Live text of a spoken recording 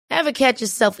Ever catch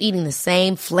yourself eating the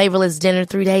same flavorless dinner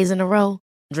 3 days in a row?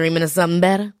 Dreaming of something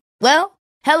better? Well,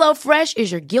 HelloFresh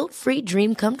is your guilt-free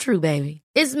dream come true, baby.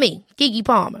 It's me, Keke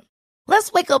Palmer.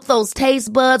 Let's wake up those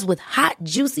taste buds with hot,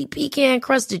 juicy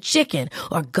pecan-crusted chicken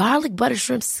or garlic butter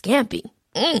shrimp scampi.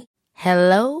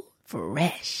 Hello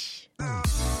Fresh.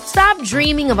 Stop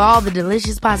dreaming of all the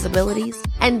delicious possibilities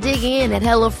and dig in at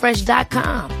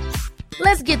HelloFresh.com.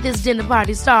 Let's get this dinner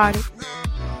party started.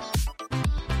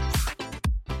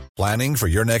 Planning for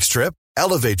your next trip?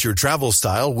 Elevate your travel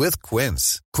style with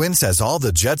Quince. Quince has all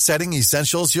the jet-setting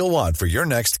essentials you'll want for your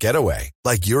next getaway,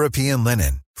 like European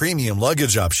linen, premium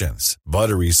luggage options,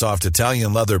 buttery soft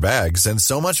Italian leather bags, and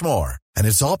so much more. And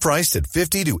it's all priced at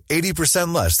 50 to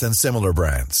 80% less than similar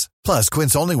brands. Plus,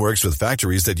 Quince only works with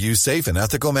factories that use safe and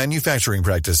ethical manufacturing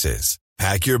practices.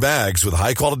 Pack your bags with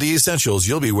high-quality essentials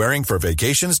you'll be wearing for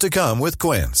vacations to come with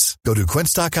Quince. Go to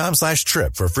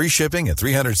quince.com/trip for free shipping and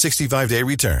 365-day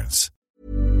returns.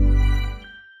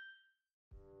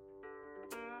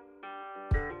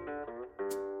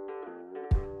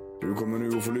 Du kommer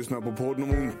nu att få lyssna på Podden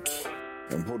om ont.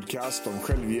 En podcast om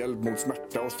självhjälp mot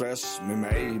smärta och stress med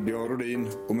mig, Björn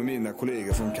Rodin, och med mina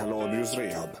kollegor från Kaladius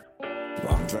Rehab.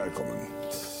 Varmt välkommen.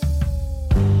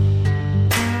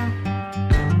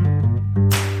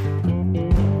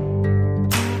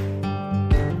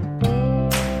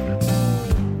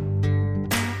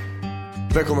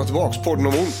 Välkomna tillbaks, Podden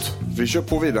om ont. Vi kör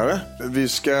på vidare. Vi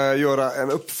ska göra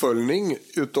en uppföljning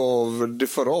utav det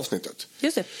förra avsnittet.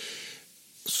 Just det.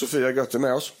 Sofia Götte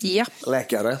med oss. Ja.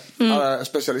 Läkare.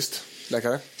 Specialist.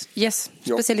 Läkare. Yes.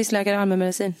 Specialistläkare i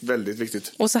allmänmedicin. Väldigt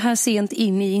viktigt. Och så här sent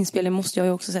in i inspelningen måste jag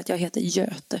ju också säga att jag heter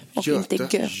Göte. Och inte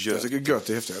Göte. Jag tycker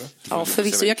Göte är häftigare. Ja,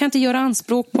 förvisso. Jag kan inte göra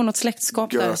anspråk på något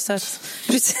släktskap där. Så att...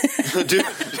 Du,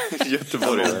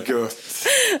 Göteborgare.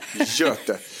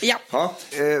 Göte. Ja.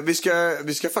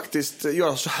 Vi ska faktiskt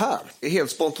göra så här.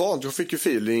 Helt spontant. Jag fick ju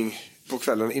feeling på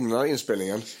kvällen innan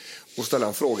inspelningen och ställa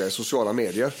en fråga i sociala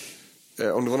medier.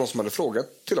 Om det var någon som hade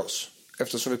frågat till oss.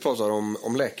 Eftersom vi pratar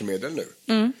om läkemedel nu.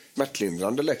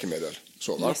 Smärtlindrande läkemedel.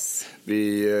 Så, va? Yes.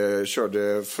 Vi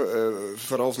körde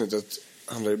förra avsnittet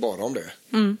handlar ju bara om det.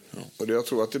 Och jag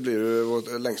tror att det blir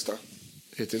vårt längsta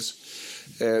hittills.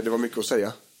 Det var mycket att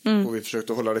säga. Och vi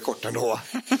försökte hålla det kort ändå.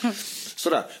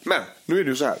 Sådär. Men nu är det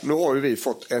ju så här. Nu har ju vi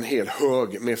fått en hel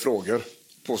hög med frågor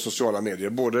på sociala medier.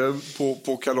 Både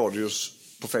på Kaladius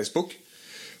på Facebook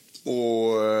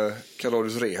och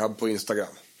Kaladius Rehab på Instagram.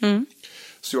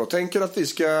 Så jag tänker att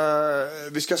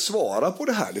vi ska svara på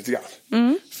det här lite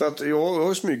grann. För att jag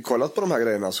har smygkollat på de här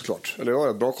grejerna såklart. Eller jag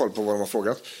har bra koll på vad de har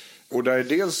frågat. Och det är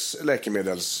dels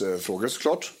läkemedelsfrågor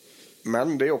såklart.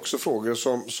 Men det är också frågor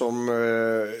som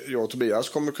jag och Tobias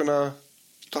kommer kunna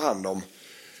ta hand om.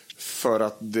 För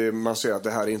att man ser att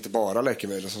det här är inte bara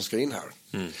läkemedel som ska in här.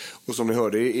 Och som ni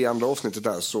hörde i andra avsnittet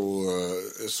där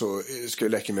så ska ju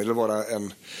läkemedel vara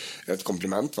ett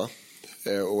komplement, va?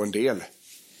 Och en del.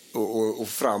 Och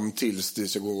fram tills det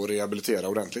ska gå att rehabilitera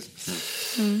ordentligt.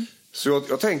 Så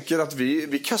jag tänker att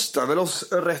vi kastar väl oss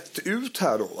rätt ut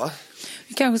här då, va?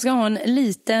 Vi kanske ska ha en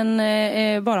liten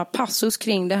bara passus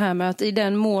kring det här med att i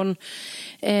den mån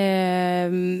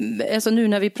alltså nu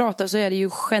när vi pratar så är det ju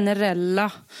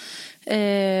generella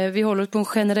vi håller på en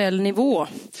generell nivå.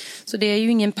 Så det är ju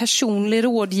ingen personlig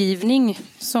rådgivning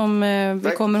som vi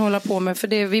kommer hålla på med. För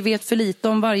vi vet för lite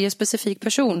om varje specifik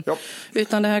person. Ja.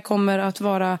 Utan det här kommer att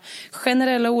vara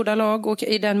generella ordalag. Och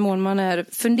i den mån man är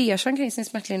fundersam kring sin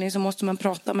smärtlindring så måste man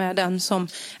prata med den som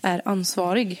är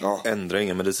ansvarig. Ja. Ändra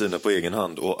inga mediciner på egen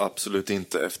hand och absolut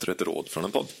inte efter ett råd från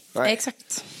en podd. Nej.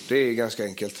 Exakt. Det är ganska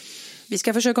enkelt. Vi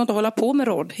ska försöka inte hålla på med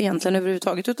råd egentligen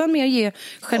överhuvudtaget utan mer ge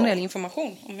generell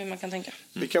information om hur man kan tänka.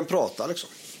 Vi kan prata liksom.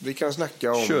 Vi kan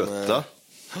snacka om... Köta.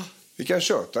 Vi kan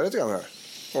köta lite grann här.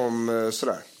 Om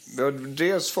sådär. Vi har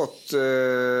dels fått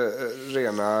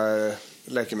rena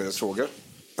läkemedelsfrågor.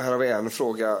 Här har vi en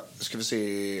fråga. Ska vi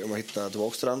se om jag hittar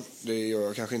tillbaka till den. Det gör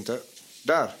jag kanske inte.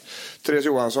 Där. Therese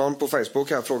Johansson på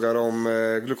Facebook här frågar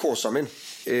om glukosamin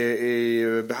i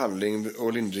behandling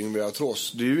och lindring vid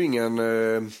artros. Det är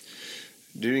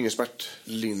ju ingen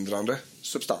smärtlindrande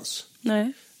substans.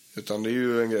 Nej. Utan det är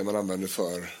ju en grej man använder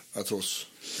för artros.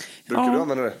 Brukar du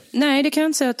använda det? Nej, det kan jag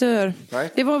inte säga att det gör. Nej.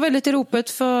 Det var väldigt i ropet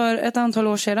för ett antal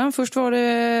år sedan. Först var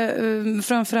det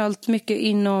framförallt mycket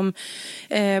inom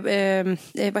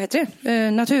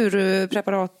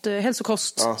naturpreparat,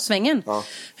 hälsokostsvängen. Ja.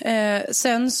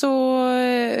 Sen så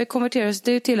konverterades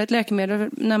det till ett läkemedel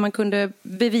när man kunde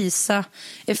bevisa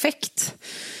effekt.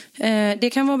 Det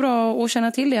kan vara bra att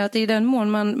känna till det, att i den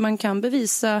mån man kan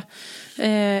bevisa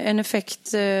en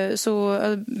effekt så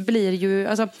blir ju,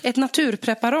 alltså ett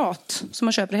naturpreparat som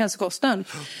man köper i hälsokosten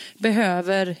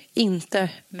behöver inte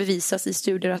bevisas i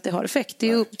studier att det har effekt. Det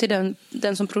är upp till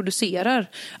den som producerar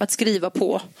att skriva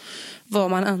på vad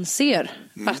man anser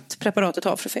att preparatet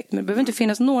har för effekt. Men det behöver inte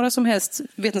finnas några som helst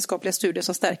vetenskapliga studier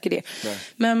som stärker det. Nej.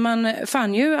 Men man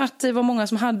fann ju att det var många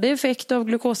som hade effekt av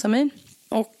glukosamin.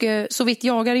 Och så vitt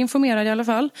jag är informerad i alla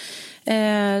fall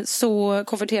så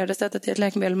konverterades detta till ett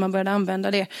läkemedel, man började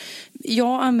använda det.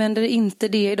 Jag använder inte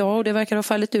det idag och det verkar ha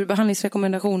fallit ur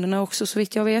behandlingsrekommendationerna också så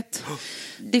vitt jag vet.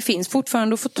 Det finns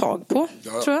fortfarande att få tag på,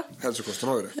 tror jag. Hälsokosten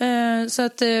har ju det. Så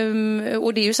att,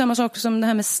 och det är ju samma sak som det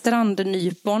här med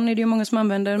strandnypon, är det ju många som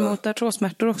använder mot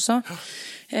artrossmärtor också.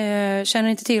 Känner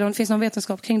inte till om det finns någon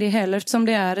vetenskap kring det heller. Eftersom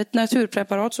det är ett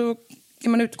naturpreparat så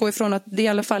kan man utgå ifrån att det i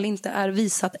alla fall inte är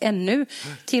visat ännu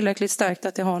tillräckligt starkt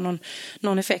att det har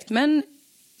någon effekt. Men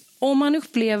om man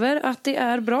upplever att det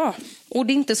är bra och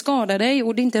det inte skadar dig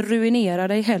och det inte ruinerar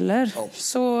dig heller,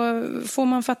 så får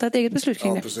man fatta ett eget beslut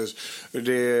kring det. Precis.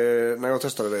 När jag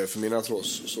testade det för min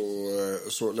artros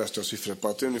så läste jag siffror på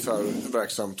att det är ungefär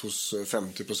verksamt hos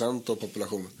 50% av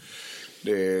populationen.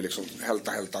 Det är liksom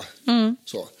hälta.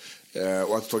 Så.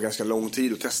 Och att det tar ganska lång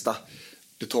tid att testa.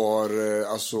 Det tar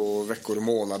alltså veckor och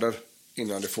månader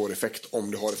innan det får effekt,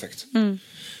 om det har effekt.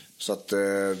 Så att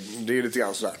det är lite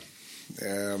grann sådär.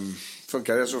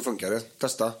 Funkar det så funkar det.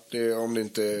 Testa. Om det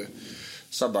inte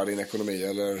sabbar din ekonomi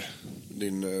eller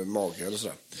din mage eller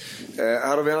sådär.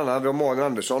 Här har vi en annan. Vi har Malin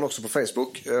Andersson också på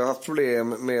Facebook. Jag har haft problem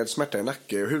med smärta i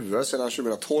nacke och huvud sedan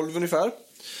 2012 ungefär.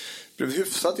 Blev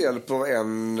hyfsat hjälp av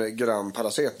 1 gram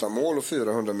paracetamol och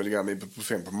 400 mg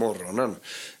ibuprofen på morgonen.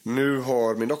 Nu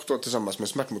har min doktor tillsammans med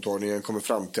smärtmottagningen kommit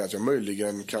fram till att jag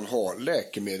möjligen kan ha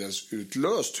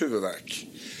läkemedelsutlöst huvudvärk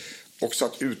och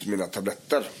satt ut mina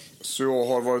tabletter. Så jag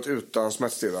har varit utan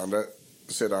smärtstillande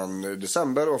sedan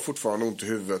december och har fortfarande ont i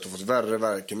huvudet och fått värre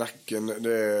värk i nacken,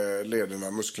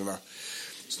 lederna, musklerna.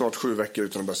 Snart 7 veckor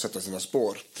utan att börja sätta sina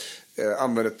spår.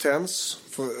 Använder TENS,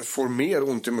 får mer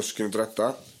ont i muskeln utav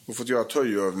detta. Och fått göra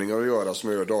töjövningar och göra som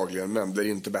jag gör dagligen, men blir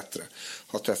inte bättre.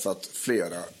 Har träffat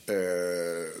flera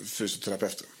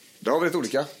fysioterapeuter. Det har varit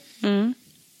olika,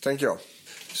 tänker jag.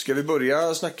 Ska vi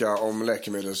börja snacka om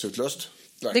läkemedelsutlöst?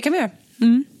 Nej. Det kan vi göra.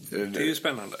 Det är ju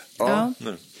spännande. Ja.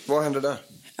 Vad händer där?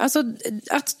 Alltså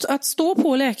att stå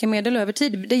på läkemedel över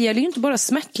tid, det gäller ju inte bara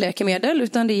smärtläkemedel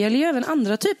utan det gäller ju även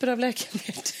andra typer av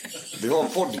läkemedel. Vi har en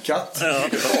poddkatt.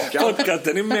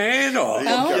 Poddkatten är med idag.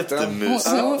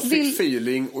 Han fick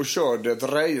feeling och körde ett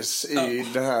race i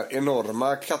den här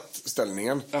enorma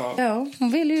kattställningen. Ja,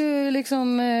 hon vill ju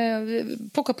liksom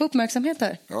pocka på uppmärksamhet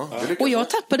där. Och jag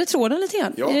tappade tråden lite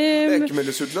grann. Ja,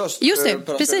 läkemedelsutlöst. Just det,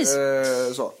 precis.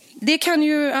 Så. Det kan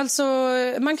ju alltså,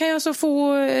 man kan ju alltså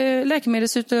få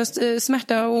läkemedelsutlöst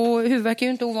smärta och huvudvärk är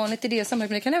ju inte ovanligt i det sammanhanget.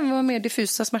 Men det kan även vara mer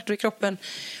diffusa smärtor i kroppen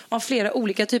av flera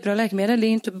olika typer av läkemedel. Det är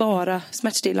inte bara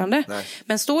smärtstillande. Nej.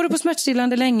 Men står du på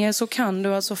smärtstillande länge så kan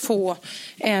du alltså få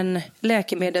en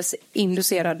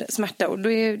läkemedelsinducerad smärta. Och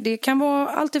det kan vara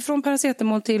allt ifrån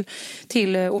paracetamol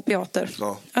till opiater.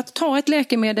 Ja. Att ta ett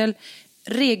läkemedel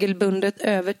regelbundet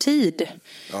över tid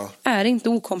är inte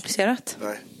okomplicerat.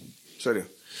 Nej, så är det.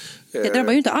 Det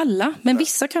drabbar ju inte alla, men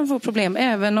vissa kan få problem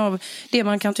även av det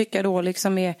man kan tycka då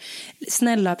liksom är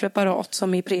snälla preparat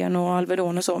som Ipren och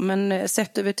Alvedon och så. Men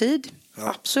sett över tid,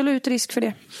 absolut risk för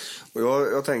det. Och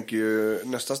jag tänker ju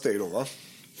nästa steg då, va?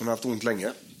 Hon har haft ont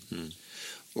länge.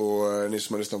 Och ni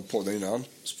som har lyssnat på podden innan,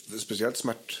 speciellt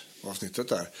smärtavsnittet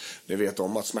där, ni vet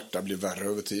om att smärta blir värre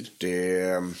över tid. Det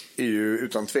är ju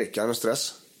utan tvekan en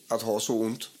stress att ha så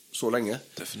ont så länge.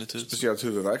 Definitivt. Speciellt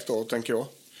huvudvärk då, tänker jag.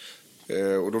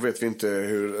 Och då vet vi inte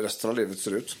hur resten av livet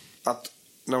ser ut. Att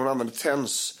när hon använder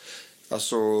TENS,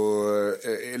 alltså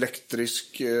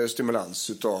elektrisk stimulans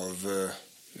utav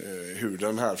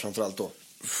huden här framförallt då,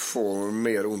 får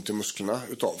mer ont i musklerna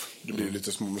utav. Det blir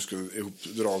lite små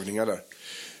muskelihopdragningar där.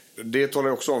 Det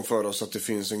talar också om för oss att det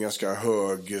finns en ganska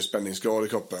hög spänningsgrad i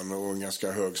kroppen och en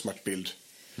ganska hög smärtbild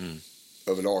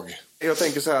överlag. Jag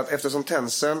tänker så här att eftersom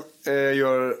TENSen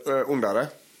gör ondare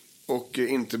och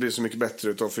inte blir så mycket bättre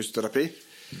utav fysioterapi,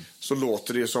 så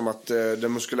låter det som att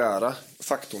den muskulära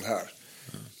faktorn här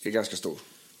är ganska stor.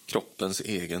 Kroppens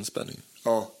egen spänning.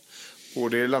 Ja, och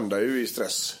det landar ju i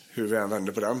stress hur vi än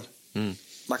vänder på den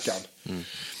mackan.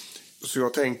 Så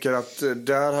jag tänker att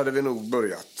där hade vi nog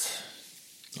börjat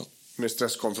med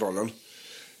stresskontrollen.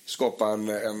 Skapa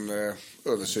en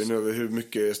översyn över hur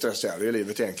mycket stress är det i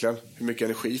livet egentligen. Hur mycket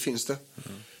energi finns det?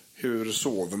 Hur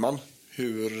sover man?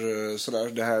 Hur sådär,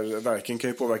 det här verken kan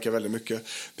ju påverka väldigt mycket.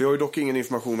 Vi har ju dock ingen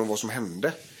information om vad som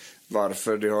hände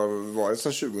varför det har varit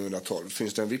sedan 2012.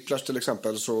 Finns det en whiplash till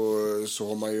exempel så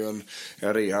har man ju en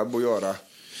rehab att göra.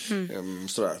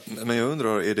 Sådär. Men jag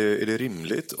undrar, är det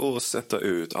rimligt att sätta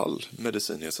ut all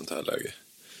medicin i ett sånt här läge?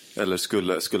 Eller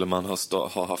skulle man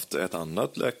ha haft ett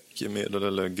annat läkemedel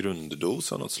eller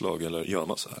grunddos av något slag, eller gör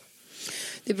man så här?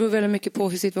 Det beror väldigt mycket på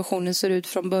hur situationen ser ut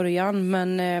från början,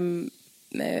 men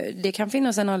det kan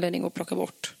finnas en anledning att plocka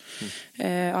bort.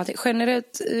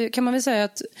 Generellt kan man väl säga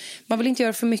att man vill inte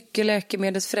göra för mycket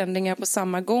läkemedelsförändringar på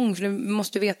samma gång, för du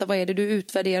måste veta vad är det du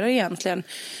utvärderar egentligen.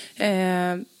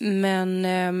 Men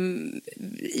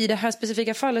i det här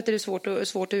specifika fallet är det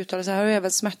svårt att uttala sig. Här har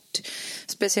även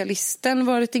smärtspecialisten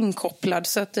varit inkopplad,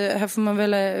 så att här får man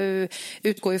väl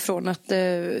utgå ifrån att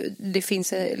det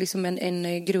finns liksom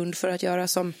en grund för att göra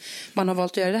som man har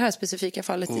valt att göra i det här specifika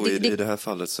fallet. Och i det här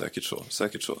fallet säkert så.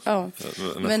 Ja.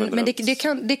 Men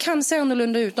det kan se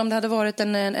annorlunda ut om det hade varit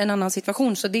en annan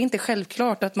situation, så det är inte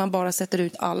självklart att man bara sätter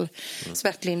ut all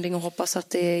smärtlindring och hoppas att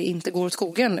det inte går åt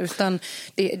skogen, utan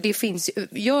det finns,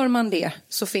 gör man det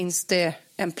så finns det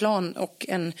en plan och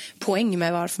en poäng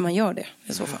med varför man gör det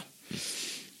i så fall.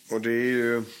 Och det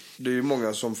är ju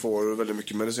många som får väldigt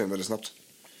mycket medicin väldigt snabbt.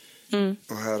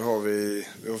 Och här har vi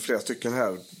har flera stycken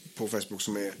här på Facebook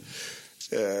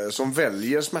som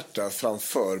väljer smärta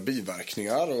framför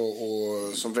biverkningar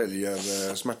och som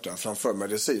väljer smärta framför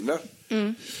mediciner.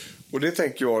 Och det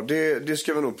tänker jag, det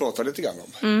ska vi nog prata lite grann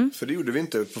om. För det gjorde vi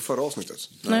inte på förra avsnittet.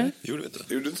 Nej. Det gjorde vi inte.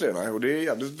 Det gjorde inte det, nej. Och det är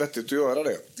jävligt vettigt att göra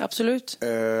det. Absolut.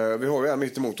 Vi har ju en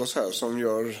mitt emot oss här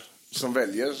som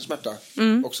väljer smärta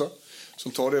också.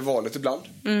 Som tar det valet ibland.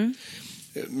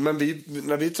 Men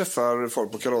när vi träffar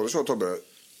folk på kanaler så, Tobbe,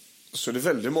 så är det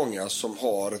väldigt många som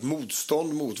har ett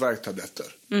motstånd mot värktabletter.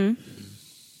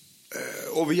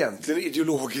 Av egentligen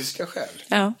ideologiska skäl.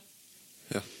 Ja.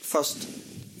 Fast...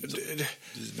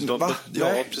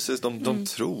 Precis. De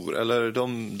tror, eller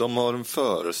de har en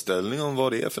föreställning om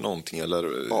vad det är för någonting.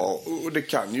 Eller... Ja, och det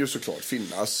kan ju såklart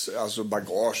finnas alltså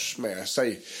bagage med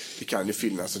sig. Det kan ju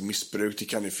finnas ett missbruk, det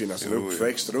kan ju finnas en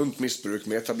uppväxt runt missbruk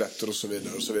med tabletter och så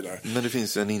vidare och så vidare. Men det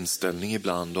finns en inställning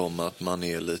ibland om att man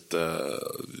är lite...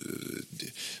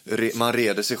 man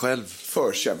reder sig själv.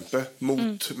 Förkämpe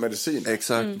mot medicin.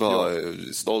 Exakt, bara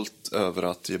stolt över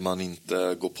att man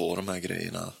inte går på de här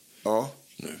grejerna. Ja.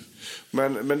 Nu.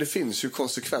 Men det finns ju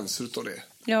konsekvenser utav det.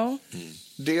 Ja.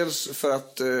 Dels för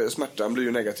att smärtan blir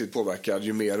ju negativt påverkad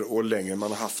ju mer och längre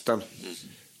man har haft den.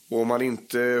 Och om man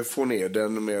inte får ner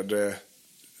den med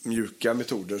mjuka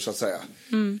metoder så att säga,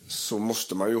 så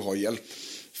måste man ju ha hjälp.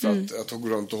 För att gå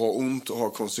runt och ha ont och ha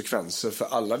konsekvenser för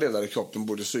alla delar i kroppen,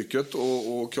 både psyket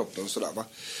och kroppen sådär, va.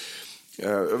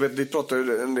 Jag vet, vi pratade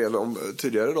ju en del om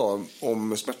tidigare idag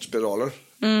om smärtspiraler.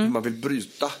 Man vill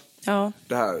bryta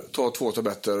det här, ta 2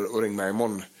 tabletter och ring mig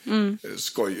imorgon.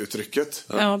 Skoj-uttrycket.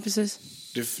 Ja, precis.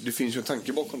 Det finns ju en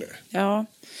tanke bakom det. Ja.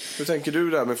 Hur tänker du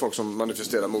där med folk som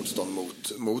manifesterar motstånd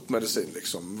mot medicin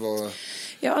liksom?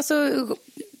 Ja, alltså...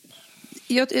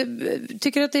 Jag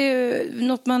tycker att det är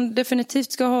något man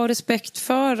definitivt ska ha respekt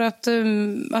för,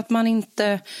 att man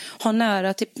inte har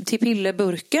nära till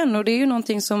pillerburken, och det är ju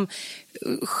någonting som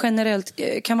generellt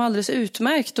kan vara alldeles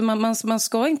utmärkt, och man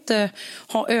ska inte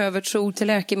ha övertro till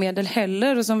läkemedel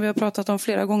heller, och som vi har pratat om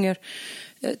flera gånger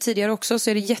tidigare också, så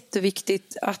är det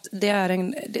jätteviktigt att det är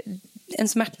en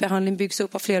smärtbehandling byggs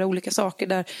upp av flera olika saker,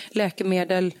 där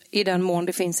läkemedel, i den mån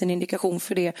det finns en indikation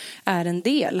för det, är en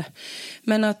del.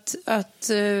 Men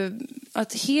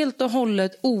att helt och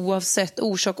hållet, oavsett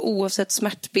orsak, oavsett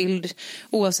smärtbild,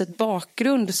 oavsett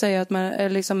bakgrund, säga att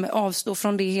man liksom avstår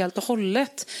från det helt och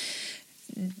hållet,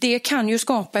 det kan ju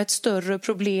skapa ett större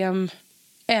problem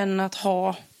än att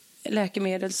ha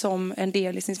läkemedel som en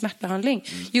del i sin smärtbehandling.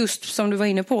 Just som du var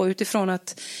inne på, utifrån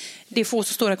att det får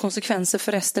så stora konsekvenser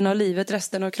för resten av livet,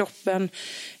 resten av kroppen,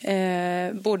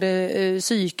 både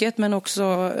psyket men också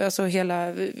alltså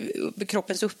hela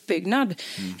kroppens uppbyggnad,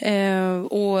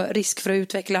 och risk för att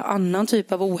utveckla annan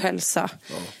typ av ohälsa,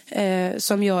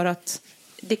 som gör att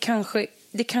det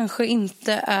kanske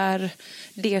inte är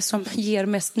det som ger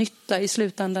mest nytta i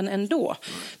slutändan ändå.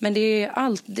 Men det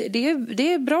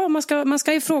är bra. Man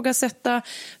ska ifrågasätta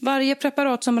varje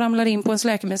preparat som ramlar in på ens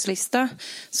läkemedelslista.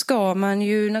 Ska man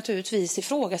ju naturligtvis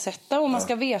ifrågasätta, och man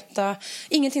ska veta,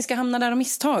 ingenting ska hamna där av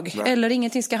misstag. Nej. Eller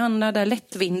ingenting ska hamna där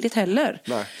lättvindigt heller.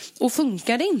 Nej. Och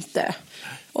funkar det inte,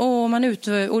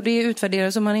 och det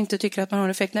utvärderas och man inte tycker att man har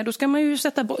en effekt, nej, då ska man ju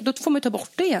då får man ta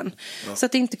bort det igen. Så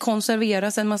att det inte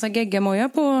konserveras en massa geggamoja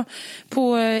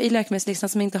i läkemedelslistan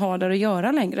som inte har där att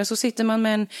göra längre. Så sitter man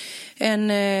med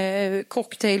en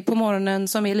cocktail på morgonen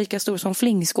som är lika stor som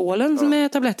flingskålen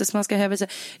med tabletter som man ska häva sig.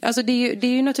 Alltså det är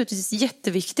ju naturligtvis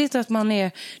jätteviktigt att man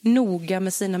är noga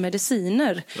med sina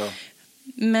mediciner. Ja.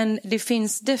 Men det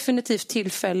finns definitivt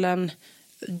tillfällen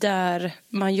där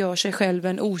man gör sig själv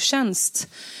en otjänst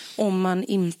om man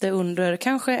inte under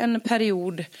kanske en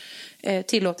period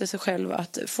tillåter sig själv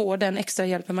att få den extra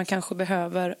hjälpen man kanske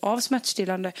behöver av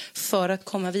smärtstillande för att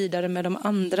komma vidare med de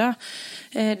andra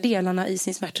delarna i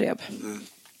sin smärtrehab.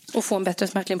 Och få en bättre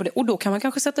smärtlindring på det. Och då kan man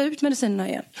kanske sätta ut medicinerna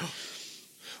igen. Ja.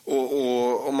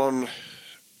 Och om man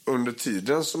under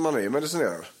tiden som man är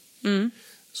medicinerad,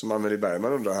 som Anneli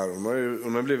Bergman undrar här,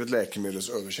 hon har blivit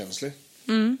läkemedelsöverkänslig.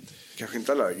 Kanske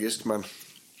inte allergisk, men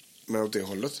åt det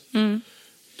hållet.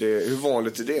 Hur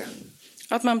vanligt är det?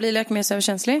 Att man blir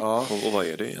läkemedelsöverkänslig? Ja. Och vad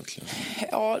är det egentligen?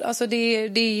 Ja, alltså det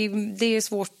är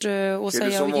svårt att säga. Är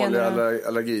det som vanliga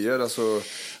allergier? Alltså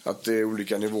att det är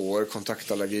olika nivåer,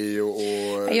 kontaktallergi och...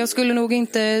 Jag skulle nog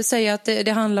inte säga att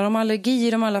det handlar om allergi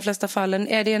i de allra flesta fallen.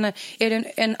 Är det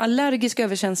en allergisk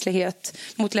överkänslighet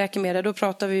mot läkemedel, då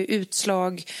pratar vi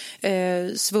utslag,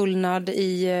 svullnad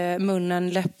i munnen,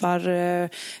 läppar,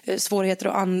 svårigheter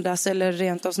att andas eller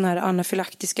rent av såna här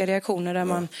anafylaktiska reaktioner där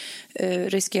man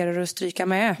riskerar att stryka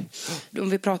med. Om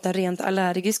vi pratar rent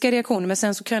allergiska reaktioner. Men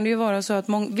sen så kan det ju vara så att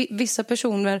vissa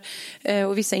personer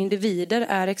och vissa individer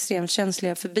är extremt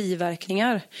känsliga för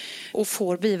biverkningar och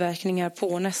får biverkningar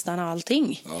på nästan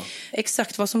allting. Ja.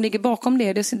 Exakt vad som ligger bakom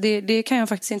det kan jag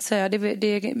faktiskt inte säga.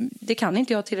 Det kan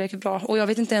inte jag tillräckligt bra. Och jag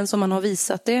vet inte ens om man har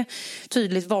visat det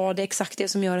tydligt vad det exakt är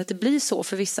som gör att det blir så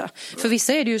för vissa. Ja. För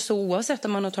vissa är det ju så oavsett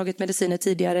om man har tagit mediciner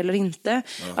tidigare eller inte.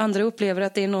 Ja. Andra upplever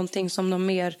att det är någonting som de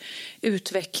mer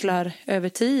utvecklar över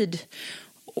tid.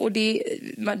 Och det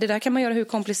där kan man göra hur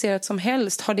komplicerat som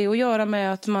helst. Har det att göra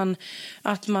med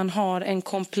att man har en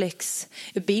komplex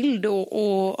bild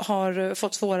och har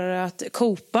fått svårare att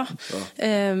copa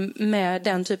med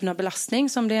den typen av belastning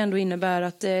som det ändå innebär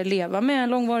att leva med en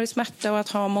långvarig smärta och att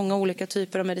ha många olika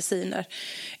typer av mediciner?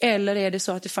 Eller är det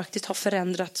så att det faktiskt har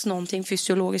förändrats någonting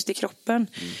fysiologiskt i kroppen?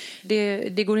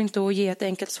 Det går inte att ge ett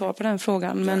enkelt svar på den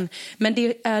frågan. Men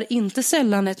det är inte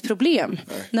sällan ett problem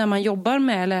när man jobbar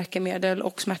med läkemedel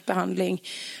och smärtbehandling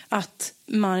att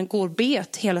man går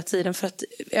bet hela tiden för att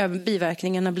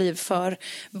biverkningarna blir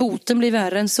boten blir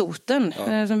värre än soten.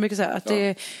 Som jag brukar säga. Att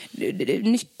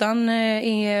nyttan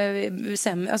är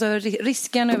sämre. Alltså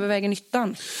risken överväger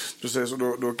nyttan. Precis,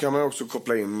 och då kan man också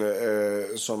koppla in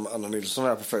som Anna Nilsson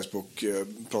här på Facebook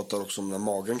pratar också om när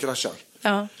magen kraschar.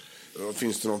 Ja.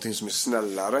 Finns det någonting som är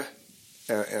snällare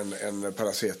än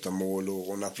paracetamol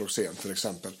och Naproxen till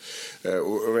exempel?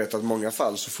 Och jag vet att i många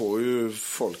fall så får ju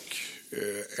folk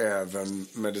även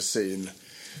medicin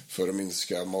för att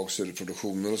minska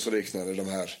magsyreproduktionen och så liknande, de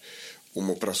här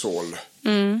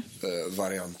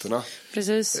omeprazol-varianterna.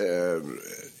 Precis.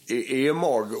 Är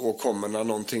magåkommorna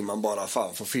någonting man bara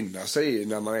får finna sig i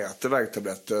när man äter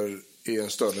värktabletter i en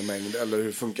större mängd, eller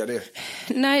hur funkar det?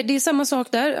 Nej, det är samma sak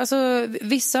där. Alltså,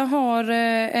 vissa har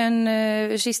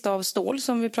en kista av stål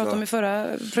som vi pratade om i förra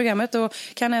programmet och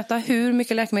kan äta hur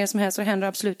mycket läkemedel som helst och händer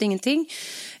absolut ingenting.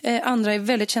 Andra är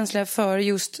väldigt känsliga för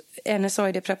just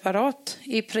NSAID-preparat,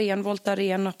 Ipren,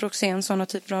 Voltaren, Naproxen, sådana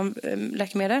typer av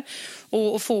läkemedel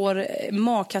och får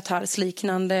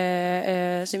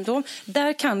magkatarrsliknande symptom.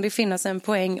 Där kan det finnas en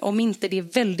poäng, om inte det är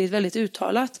väldigt, väldigt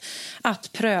uttalat,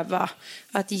 att pröva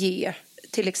att ge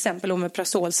till exempel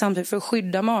omeprazol samtidigt för att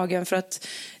skydda magen, för att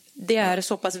det är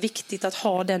så pass viktigt att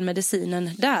ha den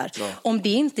medicinen där. Ja. Om det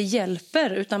inte hjälper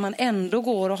utan man ändå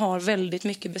går och har väldigt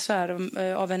mycket besvär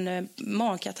av en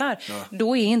magkatarr,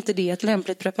 då är inte det ett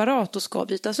lämpligt preparat och ska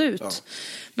bytas ut. Ja.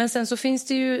 Men sen så finns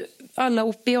det ju alla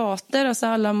opiater, alltså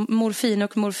alla morfin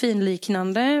och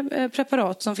morfinliknande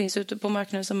preparat som finns ute på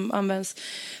marknaden som används.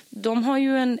 De har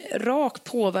ju en rak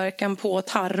påverkan på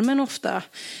tarmen ofta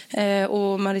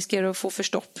och man riskerar att få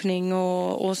förstoppning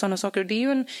och sådana saker. Och det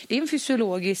är en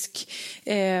fysiologisk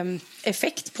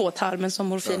effekt på tarmen som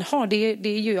morfin har. Det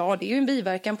är ju en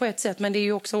biverkan på ett sätt, men det är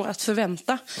ju också att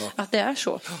förvänta att det är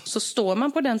så. Så står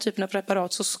man på den typen av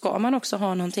preparat så ska man också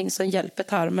ha någonting som hjälper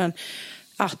tarmen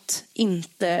att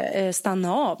inte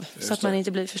stanna av så att man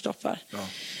inte blir förstoppad. Ja.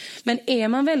 Men är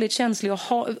man väldigt känslig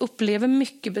och upplever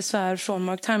mycket besvär från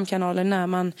mag-tarmkanalen när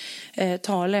man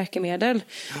tar läkemedel,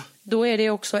 då är det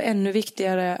också ännu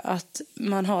viktigare att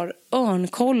man har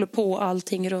örnkoll på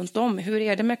allting runt om. Hur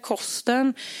är det med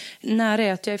kosten? När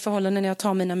äter jag i förhållande när jag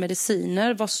tar mina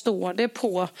mediciner? Vad står det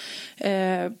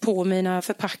på mina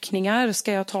förpackningar?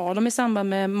 Ska jag ta dem i samband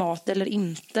med mat eller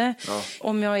inte? Ja.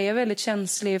 Om jag är väldigt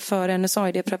känslig för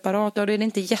NSAID-preparat, då är det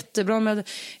inte jättebra om jag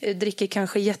dricker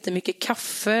kanske jättemycket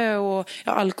kaffe. Och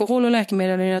alkohol och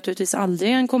läkemedel är naturligtvis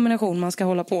aldrig en kombination man ska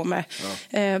hålla på med.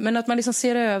 Ja. Men att man liksom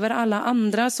ser över alla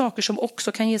andra saker som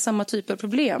också kan ge samma typ av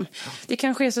problem. Ja. Det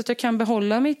kanske är så att jag kan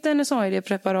behålla mitt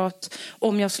NSAID-preparat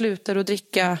om jag slutar att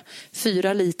dricka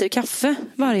 4 liter kaffe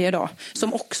varje dag.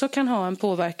 Som också kan ha en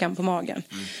påverkan på magen.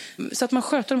 Så att man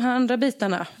sköter de här andra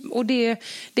bitarna. Och det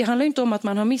handlar ju inte om att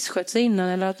man har misskött sig innan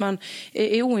eller att man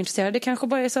är ointresserad. Det kanske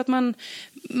bara är så att man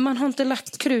har inte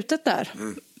lagt krutet där.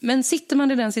 Men sitter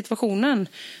man i den situationen,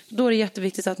 då är det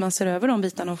jätteviktigt att man ser över de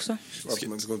bitarna också. Att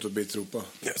man ska inte bitropa.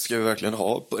 Ska vi verkligen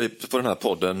ha på den här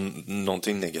podden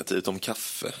någonting negativt om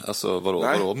kaffe? Alltså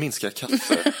vadå minska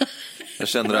kaffe? Jag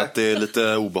känner att det är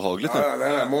lite obehagligt nu.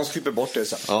 Nej, man måste klippa bort det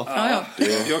sen. Ja.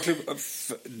 Jag klipper...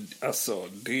 Alltså,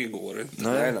 det går inte.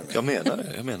 Nej. Jag menar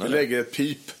det. Du lägger ett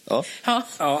pip. Ja,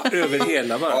 över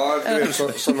hela bara. Ja, du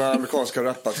vet, som de amerikanska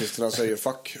rapartisterna säger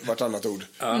fuck vartannat ord.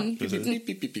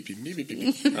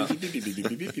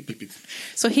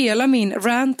 Så hela min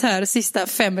rant här sista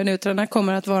 5 minuterna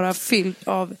kommer att vara fylld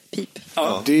av pip.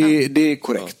 Ja, det är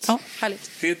korrekt. Ja,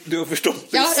 härligt. Du har förstått.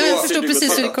 Ja, jag förstår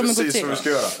precis hur det kommer gå till. Precis som vi ska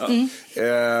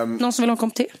göra. Någon som vill ha en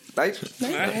kopp te?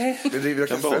 Nej. Det driver jag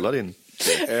kan behålla din.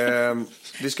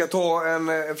 Vi ska ta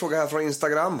en fråga här från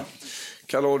Instagram.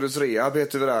 Kalodus Rehab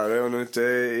heter vi där. Om du inte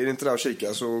är inte där och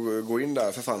kika så gå in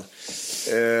där för fan.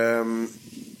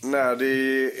 När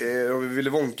vi ville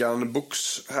vonka en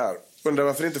box här. Undrar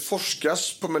varför det inte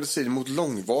forskas på medicin mot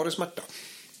långvarig smärta.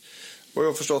 Och jag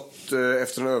har förstått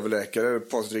efter en överläkare,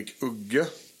 Patrik Ugge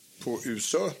på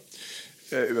USA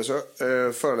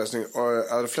föreläsning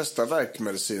är de flesta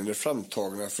verkmediciner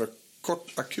framtagna för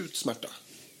kort akut smärta.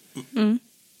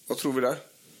 Vad tror vi där?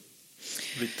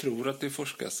 Vi tror att det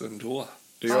forskas ändå.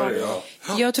 Det gör det, ja.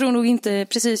 Jag tror nog inte,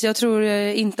 precis, jag tror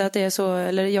inte att det är så,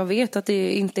 eller jag vet att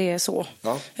det inte är så.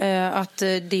 Ja. Att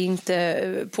det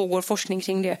inte pågår forskning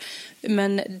kring det.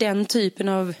 Men den typen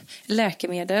av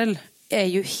läkemedel är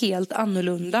ju helt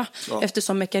annorlunda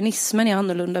eftersom mekanismen är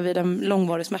annorlunda vid en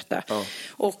långvarig smärta. Ja.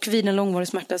 Och vid en långvarig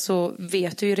smärta så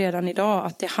vet vi ju redan idag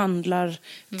att det handlar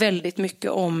väldigt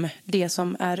mycket om det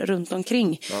som är runt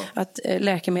omkring. Ja. Att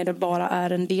läkemedel bara är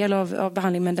en del av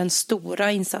behandlingen, men den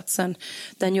stora insatsen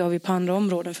den gör vi på andra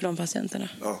områden för de patienterna.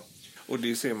 Ja. Och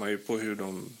det ser man ju på hur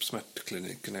de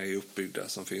smärtklinikerna är uppbyggda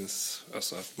som finns.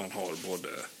 Alltså att man har både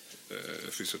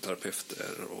fysioterapeuter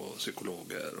och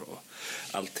psykologer och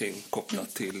allting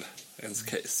kopplat till ens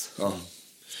case. Ja.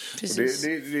 Precis.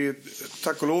 Det,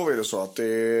 tack och lov är det så att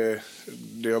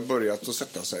det har börjat att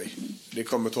sätta sig. Det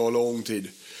kommer ta lång tid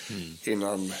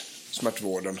innan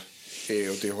smärtvården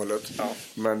är åt det hållet. Ja.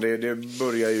 Men det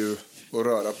börjar ju att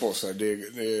röra på sig.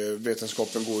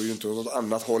 Vetenskapen går ju inte åt något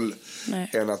annat håll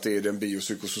än att det är den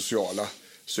biopsykosociala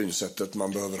synsättet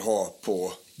man behöver ha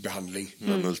på behandling.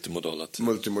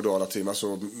 Multimodala team,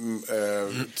 alltså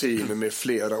team med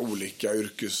flera olika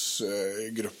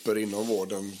yrkesgrupper inom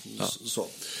vården. Så.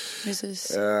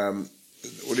 Precis.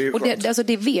 Och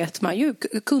det vet man ju,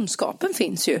 kunskapen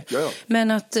finns ju. Ja.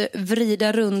 Men att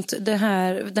vrida runt den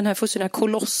här fullständiga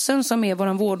kolossen som är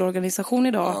vår vårdorganisation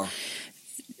idag. Ja.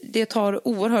 Det tar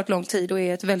oerhört lång tid och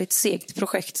är ett väldigt segt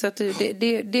projekt. Så att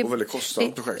det och väldigt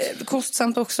kostsamt projekt.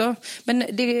 Kostsamt också. Men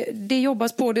det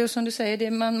jobbas på det och som du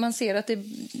säger, man ser att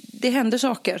det händer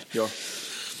saker. Ja,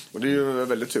 och det är ju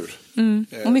väldigt tur.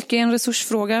 Och mycket är en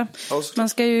resursfråga. Man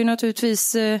ska ju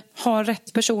naturligtvis ha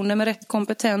rätt personer med rätt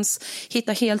kompetens.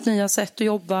 Hitta helt nya sätt att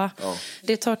jobba. Ja.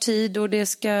 Det tar tid och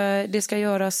det ska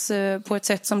göras på ett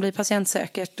sätt som blir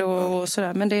patientsäkert och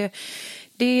sådär. Men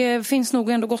det finns nog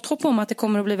ändå gott hopp om att det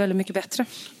kommer att bli väldigt mycket bättre.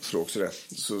 Jag tror också det.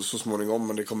 Så småningom,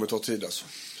 men det kommer att ta tid alltså.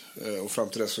 Och fram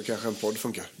till dess så kanske en podd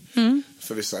funkar.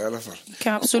 För vissa i alla fall.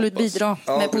 Kan absolut bidra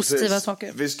med positiva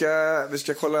saker. Vi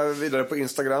ska kolla vidare på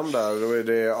Instagram där. Då är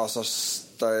det Asa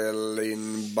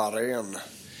Stelin Barén.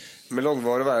 Med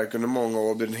långvarig verk under många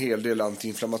år blir en hel del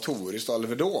antiinflammatoriskt och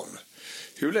Alvedon.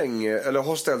 Hur länge, eller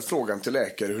har ställt frågan till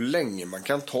läkare hur länge man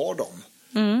kan ta dem.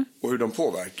 Och hur de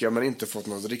påverkar, men inte fått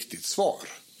något riktigt svar.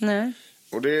 Nej.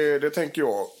 Och det tänker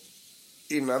jag,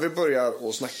 innan vi börjar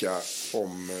att snacka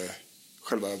om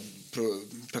själva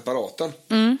preparaten,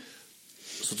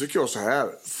 så tycker jag så här: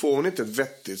 får hon inte ett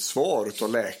vettigt svar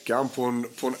av läkaren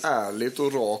på en ärligt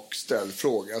och rak ställd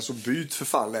fråga, alltså byt för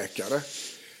fan läkare.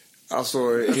 Alltså,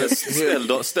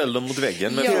 ställ dem mot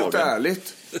väggen med helt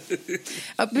ärligt.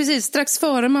 Ja, precis. Strax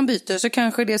före man byter så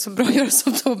kanske det är så bra att göra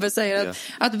som Tobbe säger.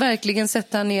 Att verkligen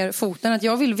sätta ner foten. Att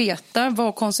jag vill veta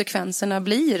vad konsekvenserna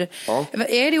blir. Ja.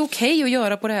 Är det okej att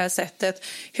göra på det här sättet?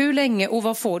 Hur länge och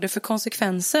vad får det för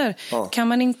konsekvenser? Ja. Kan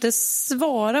man inte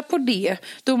svara på det,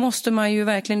 då måste man ju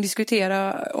verkligen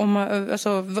diskutera om,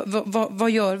 alltså,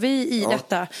 vad gör vi i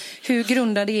detta? Hur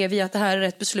grundade är vi att det här är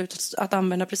rätt beslut att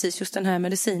använda precis just den här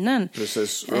medicinen?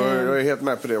 Precis, jag är helt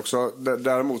med på det också.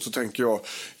 Däremot så tänker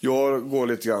jag går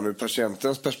lite grann ur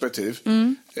patientens perspektiv.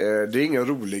 Det är ingen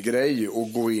rolig grej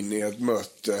att gå in i ett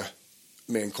möte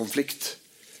med en konflikt.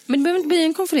 Men det behöver inte bli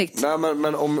en konflikt. Nej,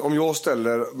 men om jag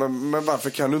ställer... Men varför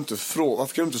kan du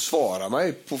inte svara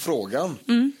mig på frågan?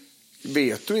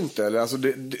 Vet du inte? Eller, alltså,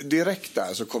 direkt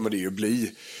där så kommer det ju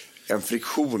bli en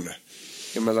friktion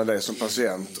mellan dig som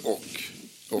patient och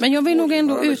men jag vill nog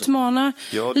ändå utmana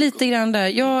lite grann där.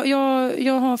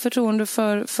 Jag har förtroende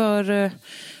för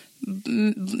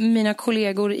mina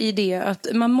kollegor i det, att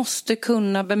man måste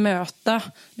kunna bemöta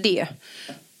det.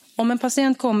 Om en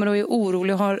patient kommer och är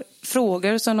orolig och har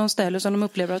frågor som de ställer som de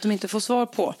upplever att de inte får svar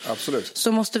på. Absolut.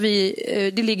 Så måste vi,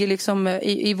 det ligger liksom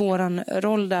i våran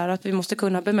roll där att vi måste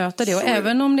kunna bemöta det. Och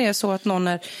även om det är så att någon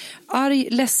är arg,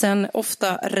 ledsen,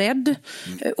 ofta rädd,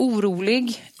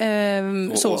 orolig.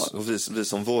 Och vi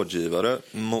som vårdgivare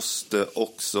måste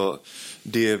också...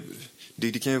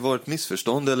 Det kan ju vara ett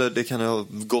missförstånd, eller det kan ha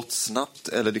gått snabbt,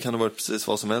 eller det kan ha varit precis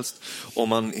vad som helst. Om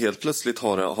man helt plötsligt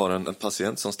har en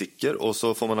patient som sticker och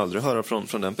så får man aldrig höra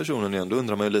från den personen igen, då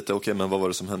undrar man ju lite, okej, men vad var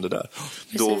det som hände där?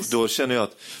 Då känner jag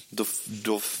att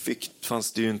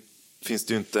finns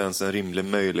det ju inte ens en rimlig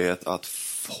möjlighet att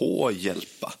få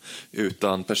hjälpa,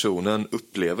 utan personen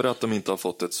upplever att de inte har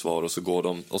fått ett svar och så går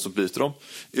de och så byter de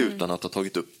utan att ha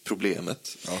tagit upp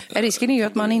problemet. Risken är ju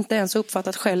att man inte ens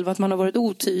uppfattat själv att man har varit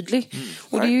otydlig.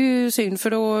 Och det är ju synd,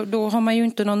 för då har man ju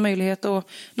inte någon möjlighet och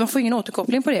man får ingen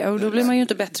återkoppling på det, och då blir man ju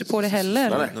inte bättre på det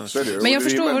heller. Nej, så är det. Men jag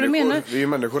förstår vad du menar. Vi är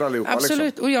människor allihopa. Absolut,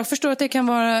 liksom. Och jag förstår att det kan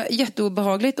vara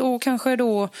jätteobehagligt och kanske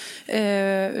då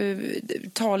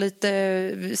ta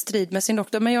lite strid med sin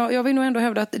doktor. Men jag vill nog ändå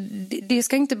hävda att det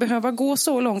ska inte behöva gå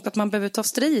så långt att man behöver ta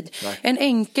strid. Nej. En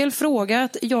enkel fråga,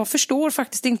 att jag förstår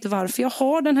faktiskt inte varför jag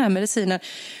har den här medicinen.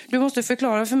 Du måste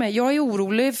förklara för mig. Jag är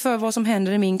orolig för vad som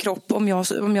händer i min kropp om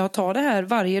jag tar det här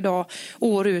varje dag,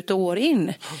 år ut och år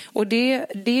in. Och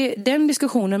den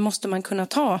diskussionen måste man kunna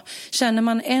ta. Känner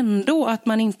man ändå att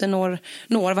man inte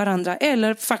når varandra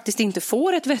eller faktiskt inte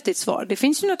får ett vettigt svar. Det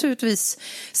finns ju naturligtvis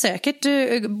säkert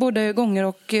både gånger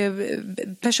och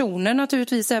personer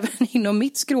naturligtvis även inom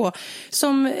mitt skrå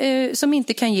som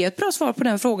inte kan ge ett bra svar på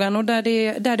den frågan, och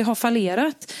där det har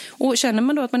fallerat. Och känner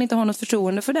man då att man inte har något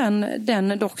förtroende för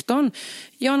den doktorn,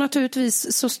 ja,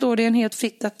 naturligtvis så står det en helt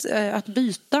fritt att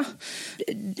byta.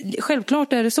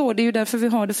 Självklart är det så, det är ju därför vi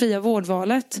har det fria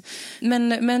vårdvalet.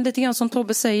 Men lite grann som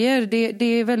Tobbe säger, det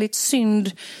är väldigt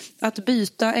synd att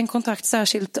byta en kontakt,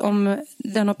 särskilt om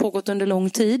den har pågått under lång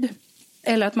tid.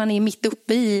 Eller att man är mitt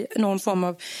uppe i någon form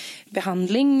av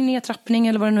behandling, nedtrappning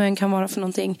eller vad det nu än kan vara för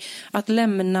någonting. Att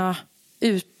lämna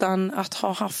utan att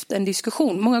ha haft en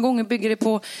diskussion. Många gånger bygger det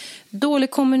på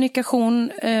dålig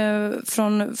kommunikation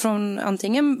från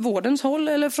antingen vårdens håll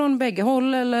eller från bägge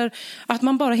håll. Eller att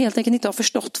man bara helt enkelt inte har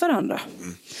förstått varandra.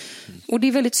 Och det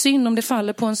är väldigt synd om det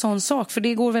faller på en sån sak. För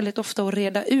det går väldigt ofta att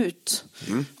reda ut.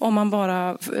 Om man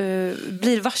bara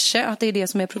blir varse att det är det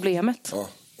som är problemet. Ja.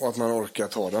 Och att man orkar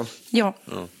ta den. Ja.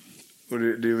 Och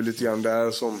det är väl lite grann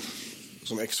där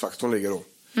som X-faktorn ligger då.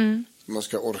 Man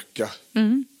ska orka.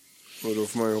 Och då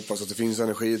får man ju hoppas att det finns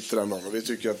energi till den dagen. Och vi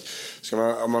tycker att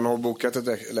om man har bokat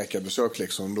ett läkarbesök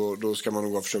liksom, då ska man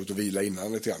nog ha försökt att vila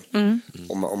innan lite grann.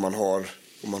 Om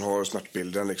man har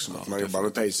smärtbilden liksom, att man jobbar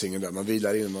med pacingen där. Man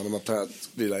vilar innan och man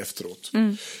vilar efteråt.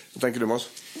 Vad tänker du, Måns?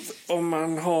 Om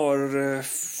man har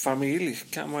familj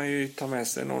kan man ju ta med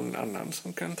sig någon annan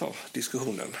som kan ta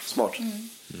diskussionen. Smart.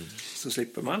 Så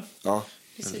slipper man. Ja,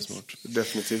 smart.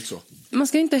 Definitivt så. Man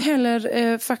ska inte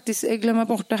heller faktiskt glömma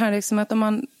bort det här liksom, att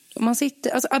om man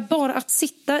sitter, alltså bara att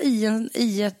sitta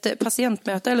i ett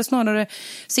patientmöte, eller snarare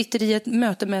sitter i ett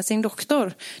möte med sin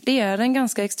doktor, det är en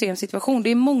ganska extrem situation. Det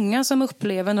är många som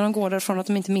upplever när de går därifrån att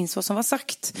de inte minns vad som var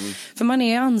sagt. För man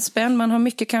är anspänd, man har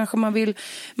mycket kanske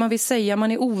man vill säga,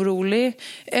 man är orolig,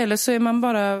 eller så är man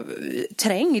bara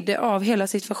trängd av hela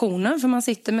situationen för man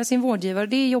sitter med sin vårdgivare.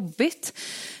 Det är jobbigt.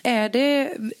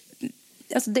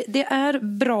 alltså det är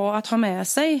bra att ha med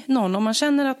sig någon om man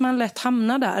känner att man lätt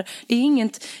hamnar där. Det är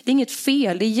inget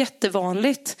fel, det är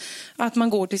jättevanligt att man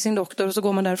går till sin doktor och så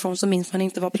går man därifrån så minns man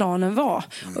inte vad planen var.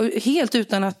 Och helt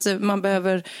utan att man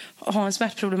behöver ha en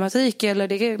smärtproblematik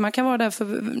eller man kan vara där för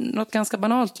något ganska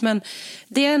banalt, men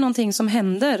det är någonting som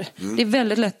händer. Det är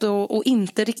väldigt lätt att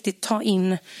inte riktigt ta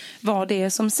in vad det är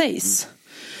som sägs.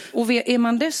 Och är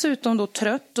man dessutom då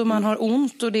trött och man har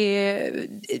ont och det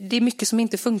är mycket som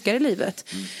inte funkar i livet,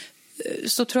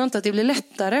 så tror jag inte att det blir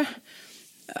lättare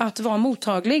att vara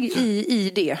mottaglig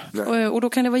i det. Och då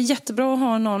kan det vara jättebra att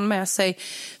ha någon med sig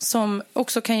som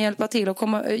också kan hjälpa till och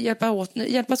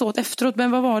hjälpas åt efteråt.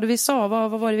 Men vad var det vi sa?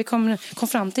 Vad var det vi kom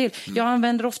fram till? Jag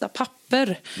använder ofta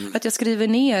papper. Att jag skriver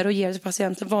ner och ger till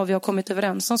patienten vad vi har kommit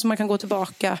överens om, så man kan gå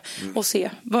tillbaka och se.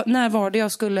 När var det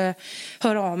jag skulle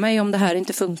höra av mig om det här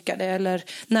inte funkade? Eller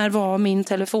när var min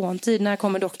telefontid? När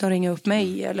kommer doktorn ringa upp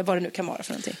mig? Eller vad det nu kan vara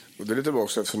för någonting. Och det är lite bra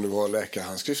också eftersom du har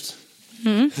läkarhandskrift.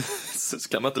 Så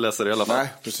kan man inte läsa det i alla fall. Nej,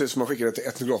 precis. Man skickar det till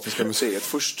Etnografiska museet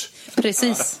först.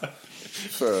 Precis.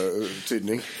 För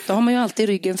tydning. Då har man ju alltid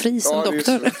ryggen fri som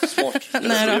doktor. Det är smart.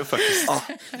 Nej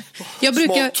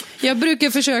då. Jag brukar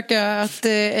försöka att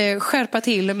skärpa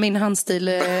till min handstil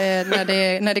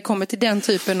när det kommer till den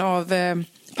typen av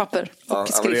papper och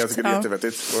skrift. Jag tycker det är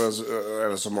jättevettigt. Och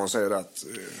även som man säger att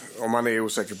om man är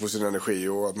osäker på sin energi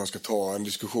och att man ska ta en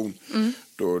diskussion,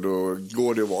 då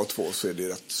går det att vara två, så är det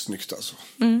rätt snyggt alltså.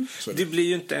 Det blir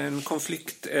ju inte en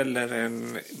konflikt eller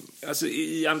alltså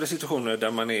i andra situationer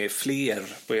där man är fler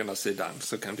på ena sidan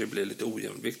så kan det bli lite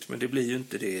ojämvikt, men det blir ju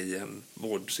inte det i en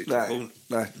vårdsituation.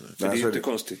 Nej, det är ju inte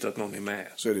konstigt att någon är med.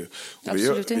 Så är det ju. Och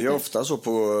vi är ofta så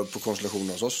på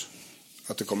konstellationer hos oss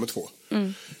att det kommer två.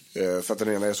 För att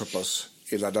den ena är så pass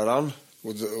illa däran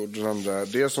och den andra,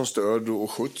 det är som stöd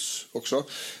och skjuts också,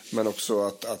 men också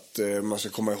att man ska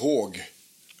komma ihåg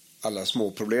alla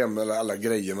små problem eller alla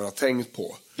grejer man har tänkt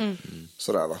på.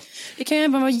 Sådär, va? Det kan ju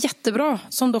även vara jättebra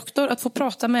som doktor att få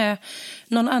prata med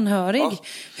någon anhörig.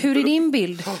 Hur är din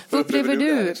bild? Vad upplever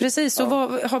du? Precis, och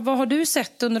vad har du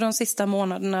sett under de sista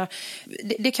månaderna?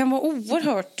 Det kan vara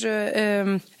oerhört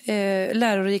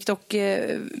lärorikt och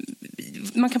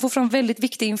man kan få fram väldigt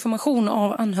viktig information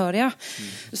av anhöriga.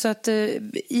 Så att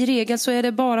i regel så är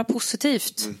det bara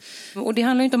positivt. Och det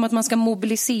handlar ju inte om att man ska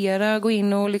mobilisera, gå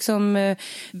in och liksom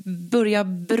börja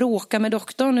bråka med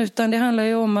doktorn, utan det handlar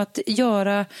ju om att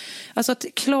att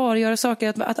klargöra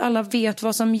saker, att alla vet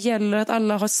vad som gäller, att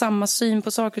alla har samma syn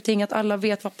på saker och ting, att alla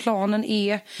vet vad planen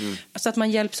är, så att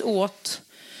man hjälps åt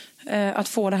att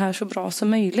få det här så bra som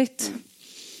möjligt.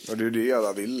 Och det är det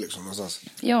alla vill liksom någonstans.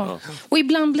 Ja, och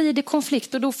ibland blir det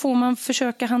konflikt och då får man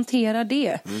försöka hantera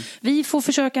det. Vi får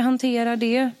försöka hantera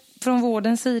det från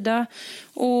vårdens sida.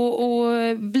 Och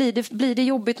blir det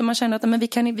jobbigt och man känner att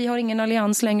men vi har ingen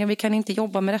allians längre, vi kan inte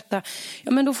jobba med detta.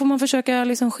 Ja, men då får man försöka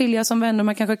liksom skilja som vänner.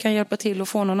 Man kanske kan hjälpa till och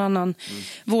få någon annan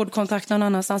vårdkontakt någon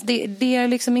annanstans. Det är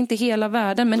liksom inte hela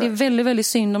världen, men det är väldigt, väldigt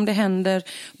synd om det händer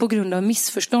på grund av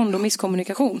missförstånd och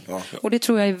misskommunikation. Ja. Och det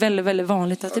tror jag är väldigt, väldigt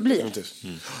vanligt att det blir.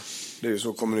 Det är ju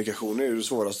så, kommunikation är ju det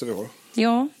svåraste vi har.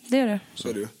 Ja, det är det. Så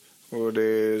är det ju. Och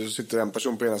det sitter en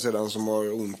person på ena sidan som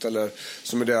har ont eller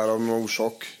som är där av någon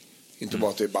orsak. Inte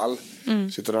bara att det är ball.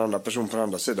 Sitter en annan person på den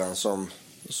andra sidan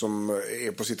som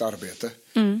är på sitt arbete.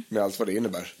 Med allt vad det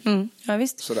innebär. Ja,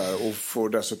 visst. Sådär, och får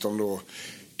dessutom då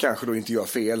kanske då inte göra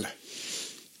fel.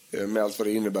 Med allt vad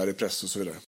det innebär i press och så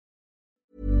vidare.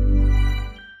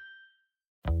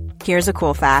 Here's a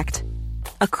cool fact.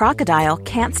 A crocodile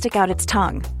can't stick out its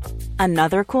tongue.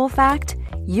 Another cool fact,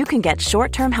 you can get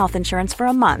short-term health insurance for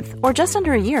a month or just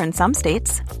under a year in some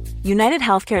states. United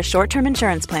Healthcare short-term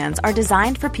insurance plans are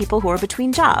designed for people who are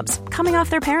between jobs, coming off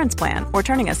their parents' plan, or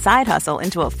turning a side hustle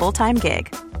into a full-time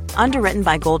gig. Underwritten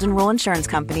by Golden Rule Insurance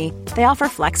Company, they offer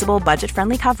flexible,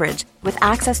 budget-friendly coverage with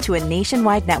access to a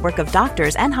nationwide network of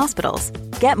doctors and hospitals.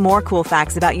 Get more cool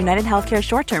facts about United Healthcare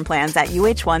short-term plans at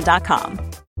uh1.com.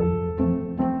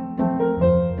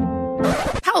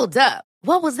 Hold up.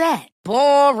 What was that?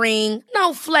 Boring.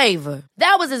 No flavor.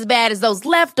 That was as bad as those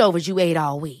leftovers you ate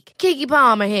all week. Keke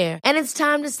Palmer here, and it's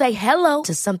time to say hello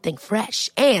to something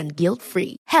fresh and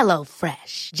guilt-free. Hello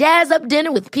Fresh. Jazz up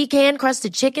dinner with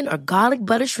pecan-crusted chicken or garlic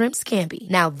butter shrimp scampi.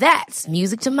 Now that's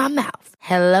music to my mouth.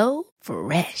 Hello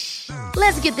Fresh.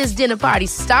 Let's get this dinner party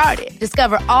started.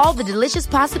 Discover all the delicious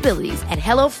possibilities at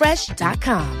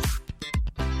hellofresh.com.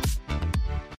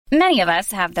 Many of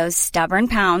us have those stubborn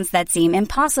pounds that seem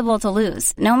impossible to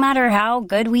lose, no matter how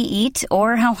good we eat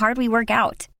or how hard we work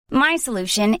out. My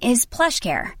solution is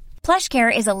PlushCare.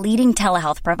 PlushCare is a leading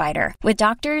telehealth provider with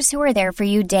doctors who are there for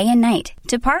you day and night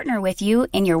to partner with you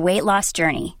in your weight loss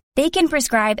journey. They can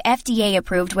prescribe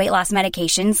FDA-approved weight loss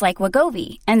medications like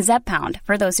Wegovy and Zepbound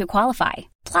for those who qualify.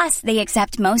 Plus, they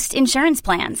accept most insurance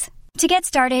plans. To get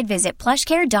started, visit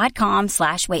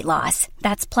plushcare.com/weightloss.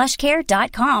 That's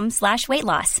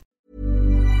plushcare.com/weightloss.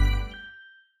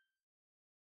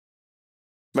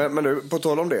 Men nu, på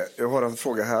tal om det, jag har en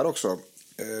fråga här också.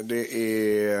 Det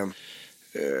är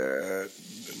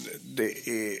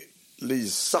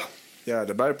Lisa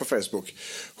Gärdeberg på Facebook.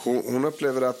 Hon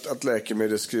upplever att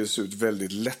läkemedel skrivs ut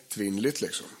väldigt lättvindigt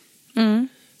liksom.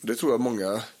 Det tror jag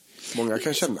många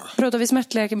kan känna. Pratar vi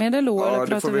smärtläkemedel då? Ja,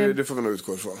 eller det får vi nog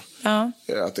utgå ifrån. Ja.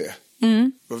 Att det är.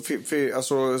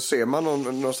 Alltså, ser man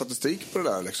någon statistik på det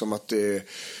där liksom, att det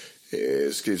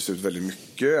skrivs ut väldigt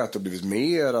mycket, att det har blivit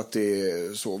mer, att det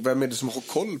är så. Vem är det som har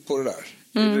koll på det där?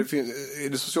 Är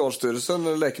det Socialstyrelsen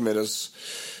eller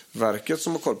Läkemedelsverket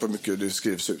som har koll på hur mycket det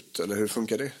skrivs ut? Eller hur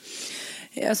funkar det?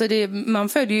 Alltså man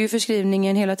följer ju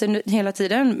förskrivningen hela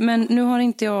tiden. Men nu har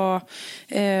inte jag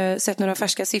sett några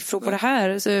färska siffror på det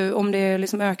här. Så om det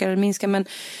liksom ökar eller minskar.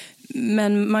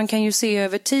 Men man kan ju se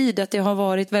över tid att det har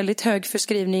varit väldigt hög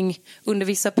förskrivning under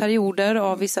vissa perioder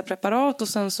av vissa preparat. Och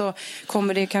sen så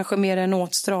kommer det kanske mer en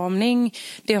åtstramning.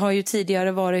 Det har ju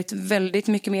tidigare varit väldigt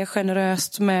mycket mer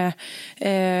generöst med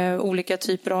olika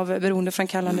typer av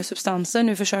beroendeframkallande substanser.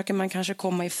 Nu försöker man kanske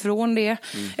komma ifrån det.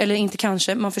 Eller inte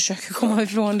kanske, man försöker komma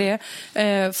ifrån det.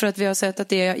 För att vi har sett att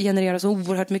det genererar så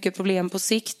oerhört mycket problem på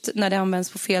sikt när det används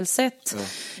på fel sätt.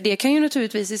 Det kan ju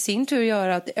naturligtvis i sin tur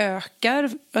göra att det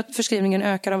att förskrivningen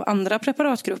ökar av andra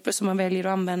preparatgrupper som man väljer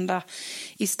att använda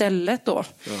istället då.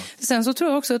 Sen så tror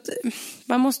jag också att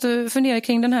man måste fundera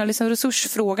kring den här liksom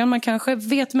resursfrågan. Man kanske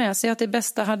vet med sig att det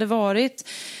bästa hade varit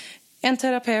en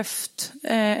terapeut,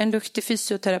 en duktig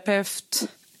fysioterapeut,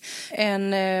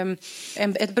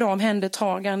 ett bra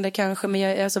omhändertagande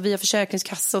kanske alltså via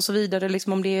försäkringskassa och så vidare,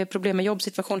 liksom om det är problem med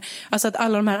jobbsituation. Alltså att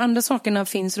alla de här andra sakerna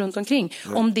finns runt omkring.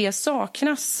 Om det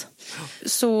saknas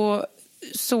så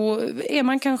är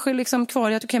man kanske liksom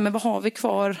kvar i att men vad har vi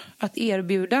kvar att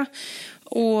erbjuda?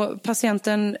 Och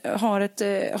patienten har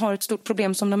ett stort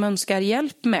problem som de önskar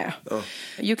hjälp med.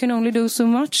 You can only do so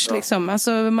much. Liksom.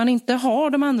 Alltså man inte har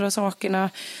de andra sakerna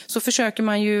så försöker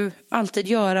man ju alltid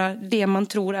göra det man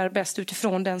tror är bäst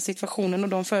utifrån den situationen och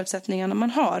de förutsättningarna man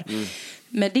har.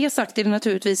 Med det sagt är det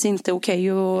naturligtvis inte okej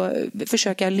att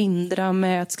försöka lindra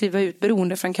med att skriva ut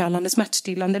beroendeframkallande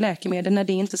smärtstillande läkemedel när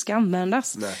det inte ska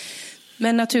användas. Nej.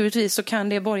 Men naturligtvis så kan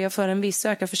det borga för en viss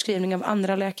ökad förskrivning av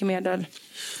andra läkemedel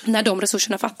när de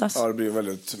resurserna fattas. Ja, det blir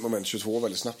väldigt moment 22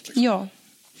 väldigt snabbt. Liksom. Ja.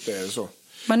 Det är så.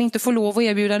 Man inte får lov att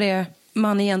erbjuda det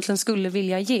man egentligen skulle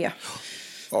vilja ge.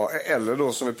 Ja, eller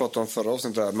då som vi pratade om förra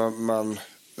avsnittet här, man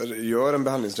gör en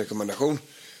behandlingsrekommendation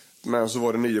men så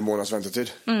var det 9 månaders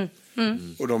väntetid.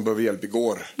 Och de behöver hjälp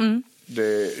igår.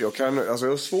 Jag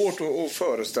har svårt att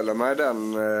föreställa mig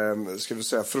den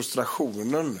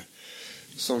frustrationen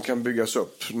som kan byggas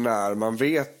upp när man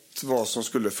vet vad som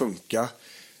skulle funka,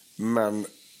 men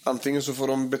antingen så får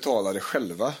de betala det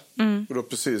själva och då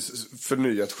precis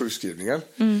förnyat sjukskrivningen,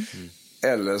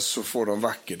 eller så får de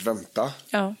vackert vänta,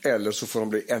 eller så får de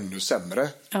bli ännu sämre,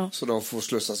 så de får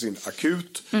slussas in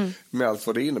akut med allt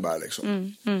vad det innebär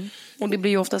liksom. Och det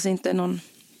blir ju oftast inte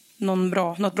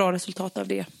något bra resultat av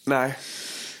det. Nej,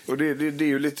 och det är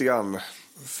ju lite grann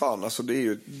alltså det är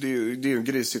ju en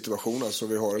grissituation alltså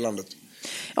vi har i landet.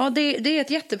 Ja, det är ett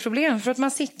jätteproblem för att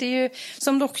man sitter ju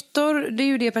som doktor, det är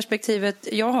ju det perspektivet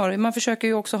jag har. Man försöker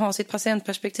ju också ha sitt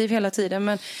patientperspektiv hela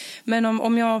tiden, men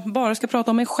om jag bara ska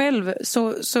prata om mig själv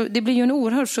så det blir ju en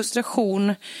oerhörd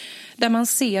frustration där man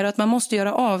ser att man måste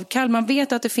göra avkall. Man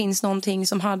vet att det finns någonting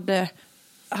som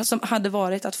hade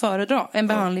varit att föredra, en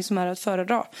behandling som är att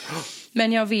föredra.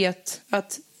 Men jag vet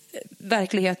att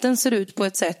verkligheten ser ut på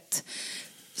ett sätt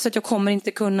så att jag kommer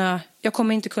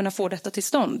inte kunna få detta till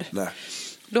stånd. Nej.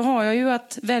 Då har jag ju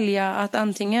att välja att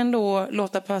antingen då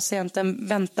låta patienten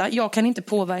vänta. Jag kan inte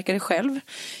påverka det själv.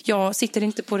 Jag sitter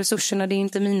inte på resurserna, det är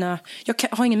inte mina. Jag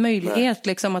har ingen möjlighet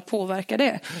liksom att påverka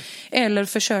det. Eller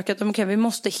försöka att vi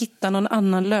måste hitta någon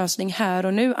annan lösning här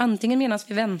och nu. Antingen medan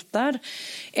vi väntar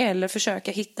eller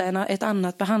försöka hitta ett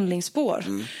annat behandlingsspår.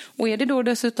 Och är det då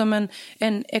dessutom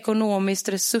en ekonomiskt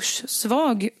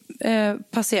resurssvag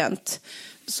patient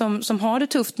som har det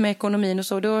tufft med ekonomin och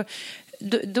så,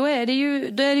 då är det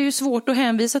ju svårt att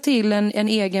hänvisa till en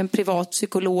egen privat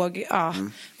psykolog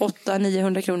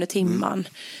 800-900 kronor timman.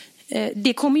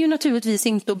 Det kommer ju naturligtvis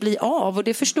inte att bli av, och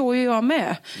det förstår ju jag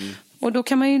med. Och då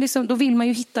kan man ju då vill man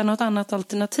ju hitta något annat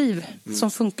alternativ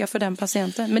som funkar för den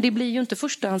patienten. Men det blir ju inte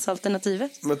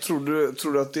förstahandsalternativet. Men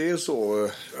tror du att det är så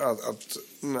att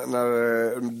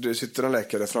när det sitter en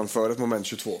läkare framför ett moment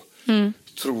 22.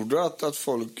 Tror du att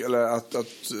folk, eller att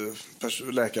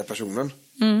läkarpersonen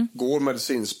går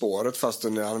medicinspåret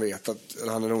fastän han vet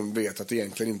han eller hon vet att det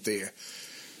egentligen inte är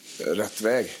rätt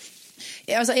väg?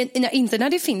 Alltså, inte när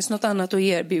det finns något annat att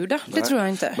erbjuda. Nej. Det tror jag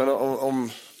inte. Men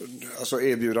alltså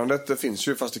erbjudandet det finns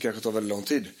ju, fast det kanske tar väldigt lång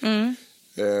tid.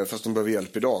 Fast de behöver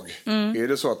hjälp idag. Är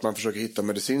det så att man försöker hitta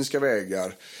medicinska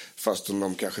vägar fast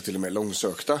de kanske till och med är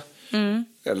långsökta?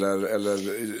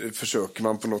 Eller försöker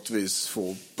man på något vis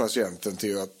få patienten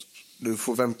till att du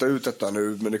får vänta ut detta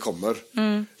nu, men det kommer.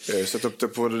 Sätt upp det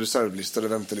på reservlistor eller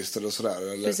väntelistor och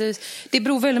sådär. Eller? Precis. Det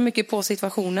beror väldigt mycket på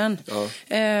situationen. Ja.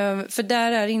 För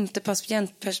där är inte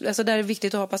alltså där är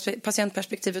viktigt att ha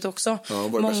patientperspektivet också. Ja,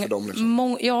 vad är bäst för dem liksom?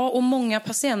 Och många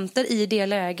patienter i det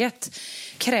läget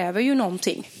kräver ju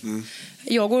någonting.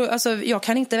 Jag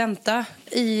kan inte vänta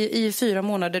i 4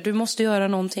 månader. Du måste göra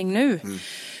någonting nu.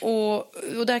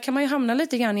 Och där kan man ju hamna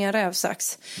lite grann i en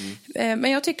rävsax.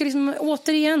 Men jag tycker liksom,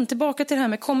 återigen tillbaka till det här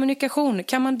med kommunikation.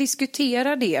 Kan man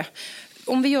diskutera det?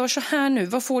 Om vi gör så här nu,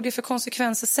 vad får det för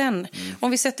konsekvenser sen?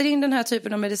 Om vi sätter in den här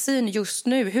typen av medicin just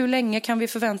nu, hur länge kan vi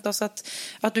förvänta oss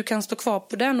att du kan stå kvar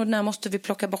på den och när måste vi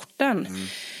plocka bort den?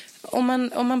 Om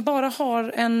man bara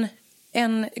har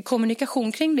en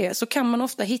kommunikation kring det så kan man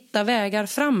ofta hitta vägar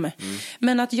fram.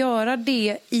 Men att göra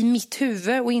det i mitt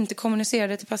huvud och inte kommunicera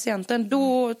det till patienten,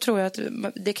 då tror jag att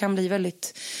det kan bli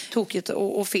väldigt tokigt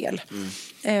och fel.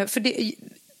 För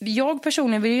jag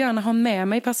personligen vill ju gärna ha med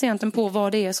mig patienten på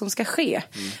vad det är som ska ske.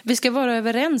 Vi ska vara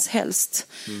överens helst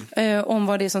om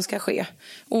vad det är som ska ske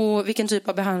och vilken typ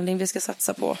av behandling vi ska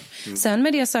satsa på. Sen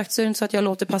med det sagt så är det inte så att jag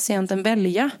låter patienten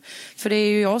välja, för det är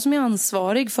ju jag som är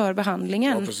ansvarig för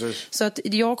behandlingen. Ja, så att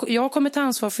jag kommer ta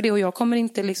ansvar för det och jag kommer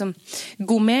inte liksom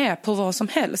gå med på vad som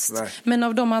helst. Nej. Men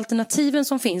av de alternativen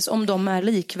som finns, om de är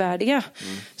likvärdiga,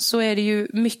 så är det ju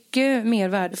mycket mer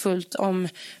värdefullt om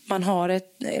man har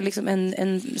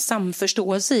en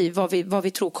samförståelse i vad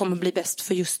vi tror kommer bli bäst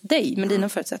för just dig med dina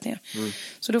förutsättningar.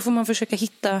 Så då får man försöka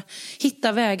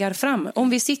hitta vägar fram. Om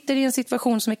vi sitter i en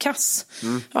situation som är kass,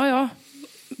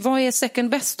 vad är second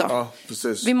best då? Ja,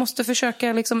 precis. Vi måste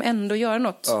försöka liksom ändå göra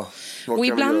något. Ja, och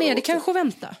ibland är det kanske att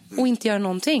vänta och inte göra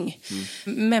någonting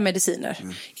med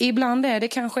mediciner. Ibland är det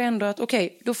kanske ändå att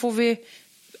då får vi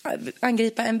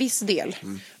angripa en viss del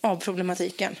av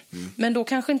problematiken. Men då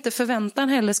kanske inte förväntan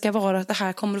heller ska vara att det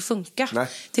här kommer att funka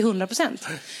till 100%.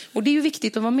 Och det är ju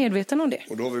viktigt att vara medveten om det.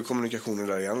 Och då har vi kommunikationen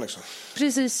där igen liksom.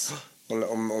 Precis.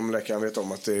 Om läkaren vet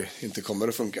om att det inte kommer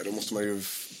att funka, då måste man ju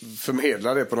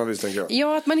förmedla det på något vis, tänker jag.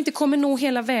 Ja, att man inte kommer nå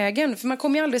hela vägen. För man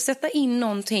kommer ju aldrig sätta in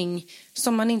någonting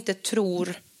som man inte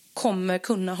tror kommer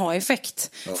kunna ha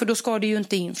effekt. Ja. För då ska det ju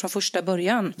inte in från första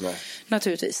början. Nej.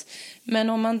 Naturligtvis. Men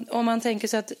om man tänker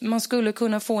sig att man skulle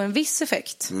kunna få en viss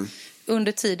effekt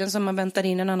under tiden som man väntar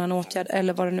in en annan åtgärd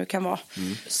eller vad det nu kan vara,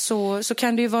 så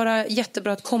kan det ju vara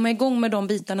jättebra att komma igång med de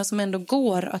bitarna som ändå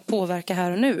går att påverka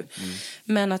här och nu.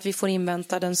 Men att vi får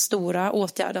invänta den stora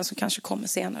åtgärden som kanske kommer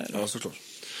senare. Ja, såklart.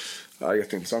 Ja,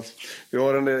 jätteintressant. Vi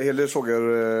har en hel del frågor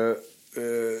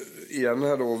igen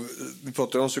här då. Vi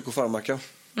pratade om psykofarmaka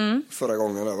förra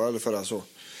gången där, va? Eller förra så.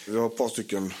 Vi har ett par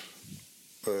stycken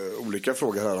olika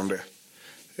frågor här om det.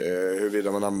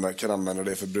 Huruvida man kan använda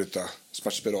det för att bryta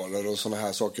smärtspiraler och sådana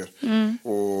här saker.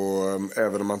 Och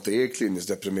även om man inte är kliniskt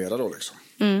deprimerad då liksom.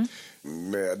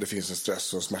 Det finns en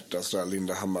stress och smärta, så där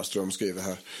Linda Hammarström skriver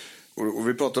här. Och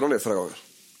vi pratade om det förra gången.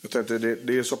 Jag tänkte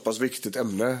det är så pass viktigt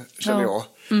ämne, känner jag.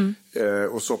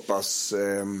 Och så pass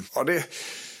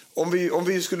om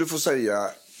vi skulle få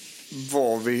säga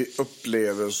vad vi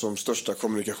upplever som största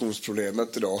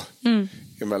kommunikationsproblemet idag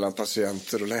mellan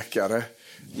patienter och läkare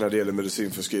när det gäller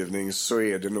medicinförskrivning, så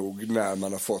är det nog när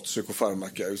man har fått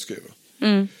psykofarmaka utskriven.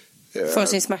 För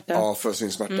sin smärta. Ja, för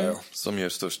sin smärta, ja. Som ger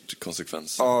störst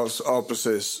konsekvens. Ja,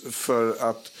 precis. För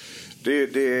att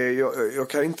jag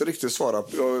kan inte riktigt svara.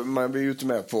 Man blir ju inte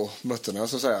med på mötena,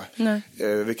 så att säga. Nej.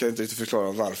 Vi kan inte riktigt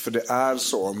förklara varför det är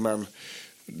så, men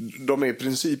de är i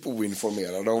princip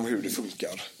oinformerade om hur det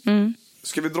funkar.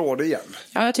 Ska vi dra det igen?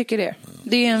 Ja, jag tycker det.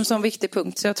 Det är en sån viktig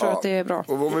punkt, så jag tror att det är bra.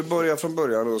 Och om vi börjar från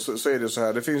början då, så är det så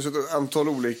här. Det finns ett antal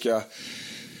olika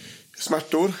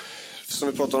smärtor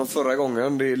som vi pratade om förra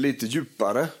gången. Det är lite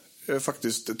djupare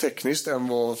faktiskt tekniskt än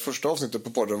vad första avsnittet på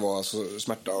podden var, alltså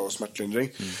smärta och smärtlindring.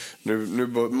 Nu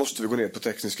måste vi gå ner på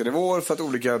tekniska nivåer för att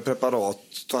olika preparat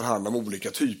tar hand om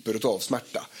olika typer av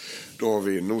smärta. Då har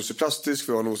vi nosiplastisk,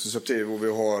 vi har nociceptiv och vi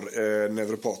har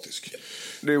neuropatisk.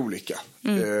 Det är olika.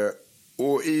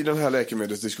 Och i den här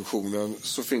läkemedelsdiskussionen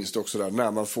så finns det också där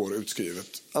när man får utskrivet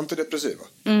antidepressiva.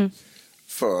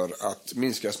 För att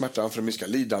minska smärtan, för att minska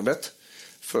lidandet,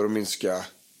 för att minska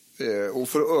Och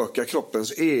för att öka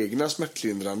kroppens egna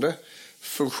smärtlindrande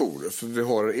funktioner. För vi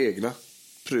har egna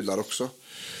prylar också.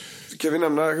 Kan vi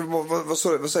nämna, vad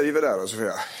säger vi där då,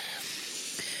 Sofia?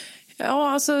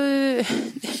 Ja, alltså...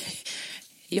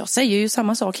 Jag säger ju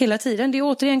samma sak hela tiden. Det är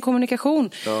återigen kommunikation.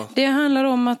 Ja. Det handlar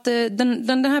om att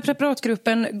den här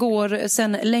preparatgruppen går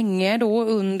sedan länge då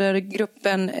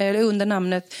under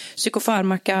namnet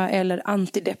psykofarmaka eller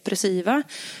antidepressiva.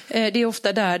 Det är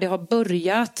ofta där det har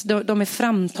börjat. De är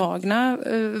framtagna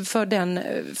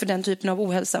för den typen av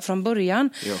ohälsa från början.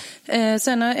 Ja.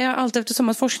 Sen allt eftersom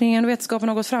att forskningen och vetenskapen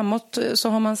har gått framåt så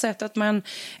har man sett att man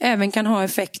även kan ha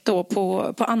effekt då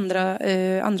på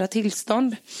andra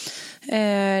tillstånd.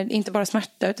 Inte bara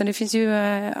smärta, utan det finns ju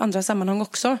andra sammanhang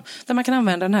också där man kan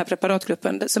använda den här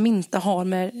preparatgruppen som inte har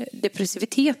med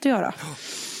depressivitet att göra.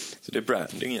 Så det är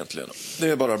branding egentligen. Det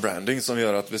är bara branding som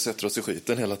gör att vi sätter oss i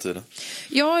skiten hela tiden.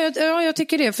 Ja, jag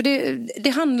tycker det. För det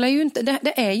handlar ju inte,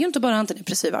 det är ju inte bara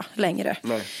antidepressiva längre.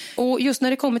 Nej. Och just när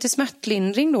det kommer till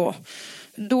smärtlindring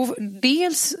då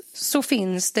dels så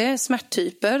finns det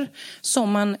smärttyper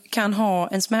som man kan ha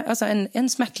en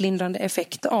smärtlindrande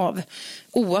effekt av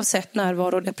oavsett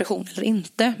närvaro och depression eller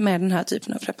inte med den här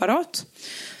typen av preparat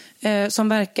som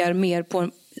verkar mer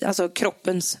på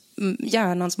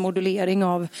hjärnans modulering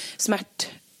av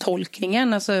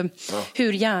smärttolkningen, alltså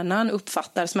hur hjärnan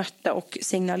uppfattar smärta och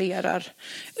signalerar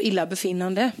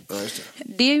illabefinnande. Ja,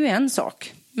 det är ju en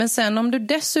sak. Men sen om du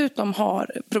dessutom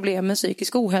har problem med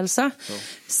psykisk ohälsa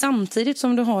samtidigt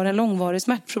som du har en långvarig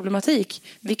smärtproblematik,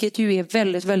 vilket ju är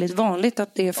väldigt, väldigt vanligt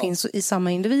att det finns i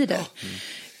samma individer,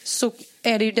 så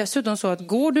är det ju dessutom så att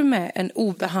går du med en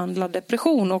obehandlad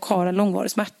depression och har en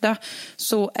långvarig smärta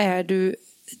så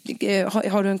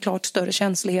har du en klart större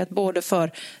känslighet både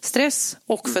för stress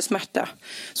och för smärta.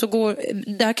 Så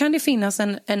där kan det finnas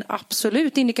en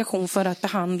absolut indikation för att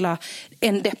behandla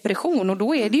en depression, och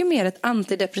då är det ju mer ett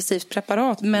antidepressivt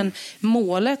preparat, men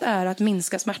målet är att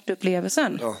minska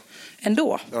smärtupplevelsen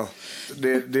ändå. Ja.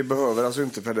 Det behöver alltså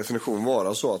inte per definition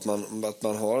vara så att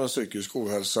man har en psykisk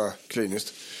ohälsa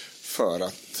kliniskt för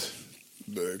att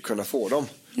kunna få dem.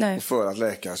 Nej. Och för att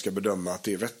läkaren ska bedöma att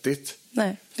det är vettigt.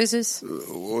 Nej, precis.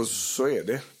 Och så är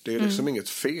det. Det är liksom inget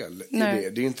fel i det.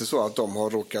 Det är inte så att de har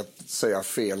råkat säga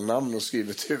fel namn och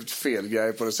skrivit ut fel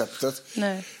grej på receptet.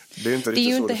 Nej. Det är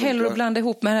ju inte heller att blanda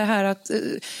ihop med det här att,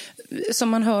 som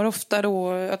man hör ofta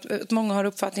då, att många har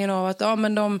uppfattningen av att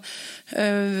men de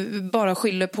bara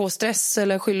skyller på stress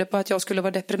eller skyller på att jag skulle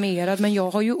vara deprimerad, men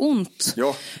jag har ju ont.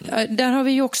 Ja. Där har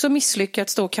vi ju också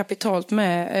misslyckats då kapitalt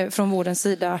med från vårdens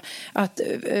sida att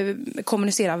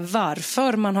kommunicera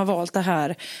varför man har valt det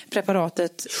här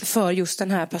preparatet för just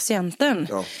den här patienten.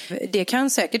 Ja. Det kan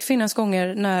säkert finnas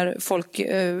gånger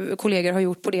när kollegor har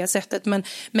gjort på det sättet,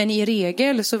 men i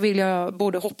regel så vill jag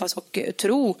både hoppas och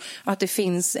tro att det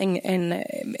finns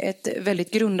ett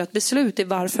väldigt grundat beslut i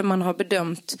varför man har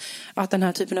bedömt att den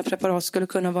här typen av preparat skulle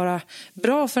kunna vara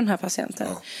bra för den här patienten.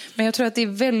 Ja. Men jag tror att det är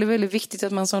väldigt, väldigt viktigt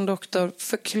att man som doktor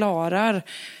förklarar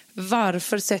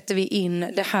varför sätter vi in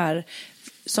det här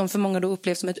som för många då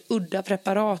upplevs som ett udda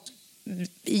preparat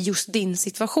i just din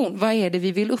situation. Vad är det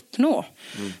vi vill uppnå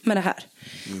med det här?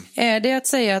 Är det att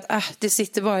säga att det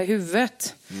sitter bara i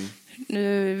huvudet?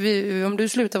 Om du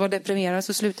slutar vara deprimerad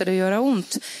så slutar det göra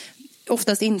ont.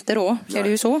 Oftast inte då, är det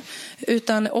ju så.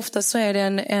 Utan oftast så är det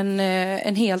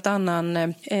en helt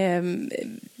annan...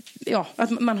 att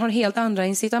man har helt andra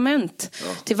incitament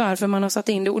till varför man har satt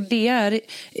in det. Och det är,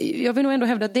 jag vill nog ändå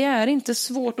hävda att det är inte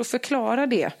svårt att förklara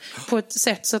det på ett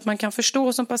sätt så att man kan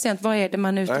förstå som patient vad är det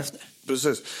man är ute efter.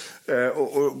 Precis.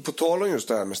 Och på tal om just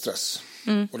det här med stress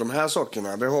och de här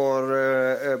sakerna. Vi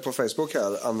har på Facebook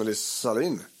här Anneli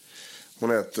Salin.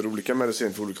 Hon äter olika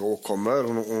medicin för olika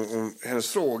åkommor. Hennes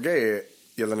fråga är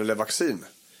gällande Levaxin.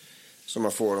 Som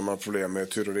man får om man har problem med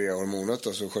tyreoidehormonet,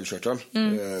 alltså sköldkörteln,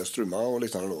 struma och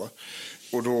liknande då.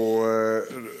 Och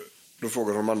då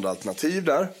frågar hon om andra alternativ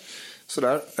där.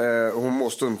 Sådär. Hon mår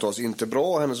stundtals inte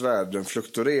bra, hennes värden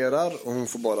fluktuerar och hon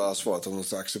får bara svaret att hon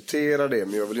ska acceptera det.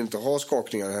 Men jag vill inte ha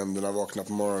skakningar i händerna, vakna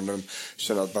på morgonen,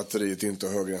 känna att batteriet inte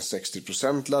har högre än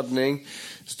 60% laddning.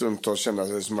 Stundtals känna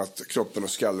det som att kroppen och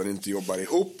skallen inte jobbar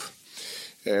ihop.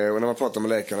 Och när man pratar med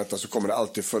läkaren detta så kommer det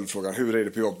alltid följdfrågan: hur är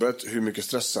det på jobbet? Hur mycket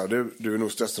stressar du? Du är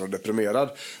nog stressad och deprimerad.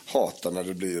 Hatar när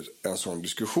det blir en sån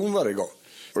diskussion varje gång.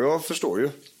 Och jag förstår ju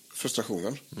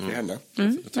frustrationen i henne.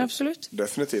 Absolut.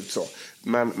 Definitivt så.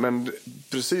 Men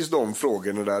precis de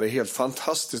frågorna där är helt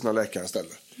fantastiskt när läkaren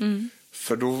ställer.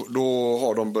 För då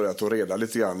har de börjat att reda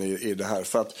lite grann i det här.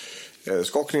 För att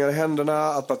skakningar i händerna,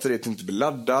 att batteriet inte blir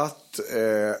laddat,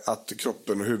 att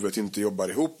kroppen och huvudet inte jobbar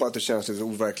ihop, att det känns lite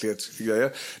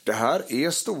overklighetsgrejer. Det här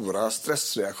är stora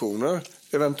stressreaktioner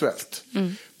eventuellt.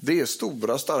 Det är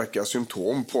stora, starka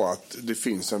symptom på att det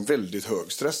finns en väldigt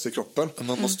hög stress i kroppen.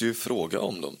 Man måste ju fråga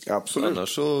om dem. Absolut.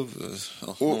 Annars så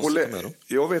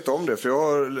jag vet om det, för jag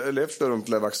har levt runt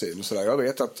Levaxin och sådär. Jag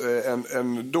vet att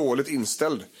en dåligt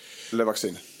inställd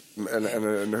Levaxin,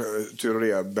 en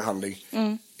tyreorea-behandling,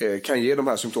 kan ge de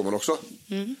här symptomen också.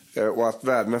 Och att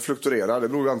värdena fluktuerar, det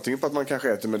beror ju antingen på att man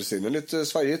kanske äter medicinen lite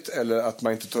svajigt eller att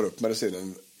man inte tar upp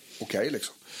medicinen okej,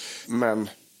 liksom. Men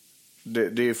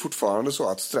det är fortfarande så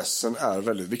att stressen är en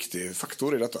väldigt viktig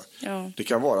faktor i detta. Ja. Det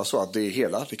kan vara så att det är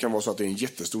hela, det kan vara så att det är en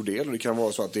jättestor del och det kan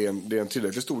vara så att det är en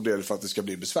tillräckligt stor del för att det ska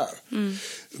bli besvär.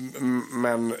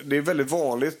 Men det är väldigt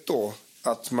vanligt då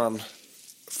att man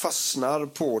fastnar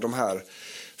på de här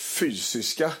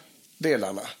fysiska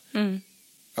delarna.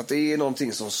 Att det är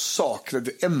någonting som saknas,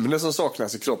 det ämne som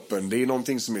saknas i kroppen. Det är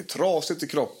någonting som är trasigt i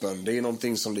kroppen. Det är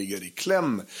någonting som ligger i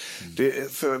kläm.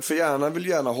 För hjärnan vill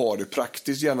gärna ha det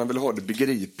praktiskt. Hjärnan vill ha det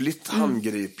begripligt,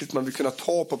 handgripligt. Man vill kunna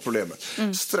ta på problemet.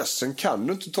 Stressen kan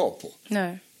du inte ta på.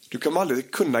 Nej. Du kommer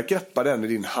aldrig kunna greppa den i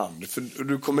din hand. För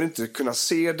du kommer inte kunna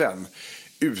se den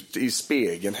ute i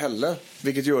spegeln heller.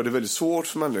 Vilket gör det väldigt svårt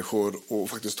för människor att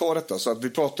faktiskt ta detta. Så att vi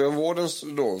pratar om vårdens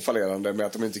då fallerande med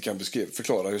att de inte kan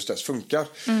förklara hur stress funkar.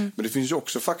 Men det finns ju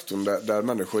också faktorn där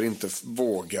människor inte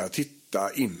vågar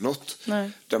titta inåt.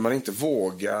 Nej. Där man inte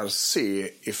vågar se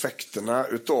effekterna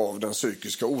utav den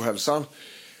psykiska ohälsan.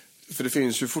 För det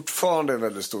finns ju fortfarande en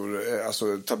väldigt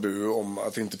stor tabu om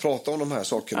att inte prata om de här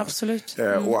sakerna. Absolut.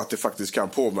 Och att det faktiskt kan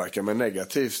påverka mig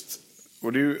negativt.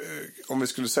 Och det är ju, om vi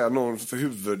skulle säga någon för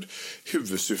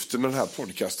huvudsyfte med den här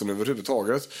podcasten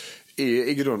överhuvudtaget, är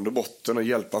i grund och botten att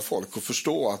hjälpa folk att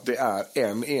förstå att det är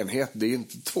en enhet, det är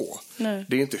inte två. Nej.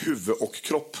 Det är inte huvud och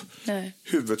kropp. Nej.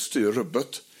 Huvudet styr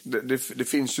rubbet. Det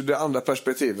finns ju det andra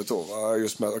perspektivet då,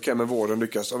 just med okej, men vården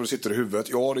lyckas, om du sitter i huvudet,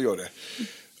 ja det gör det.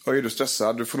 Och är du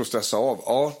stressad, du får nog stressa av,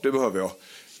 ja det behöver jag.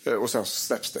 Och sen så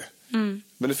släpps det.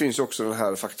 Men det finns ju också den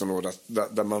här faktorn då,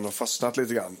 där man har fastnat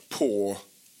lite grann på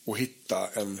och hitta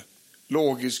en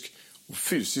logisk och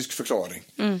fysisk förklaring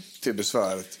till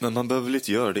besväret. Men man behöver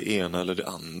inte göra det ena eller det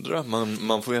andra.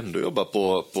 Man får ju ändå jobba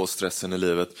på stressen i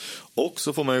livet. Och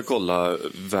så får man ju kolla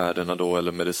värdena då,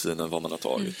 eller medicinen, vad man har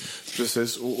tagit.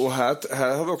 Precis, och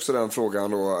här har vi också den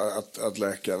frågan då, att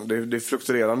läkaren, det är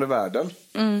fluktuerande värden.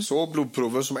 Så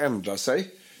blodprover som ändrar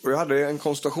sig. Och jag hade en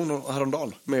konsultation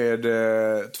häromdagen med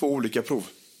 2 olika prov.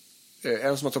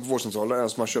 En som man tar på vårdcentralen och en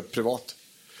som man köpt privat.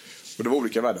 Och det var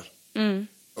olika värden.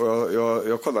 Och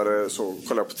jag kollade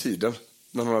på tiden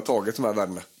när hon har tagit de här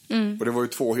värdena. Och det var ju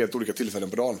 2 helt olika tillfällen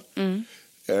på dagen.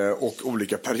 Och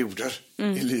olika perioder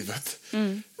i livet.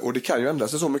 Och det kan ju ändra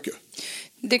sig så mycket.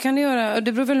 Det kan det göra.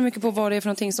 Det beror väldigt mycket på vad det är för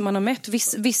någonting som man har mätt.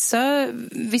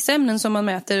 Vissa ämnen som man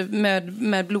mäter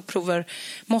med blodprover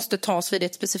måste tas vid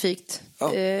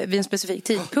vid en specifik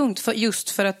tidpunkt. Just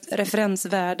för att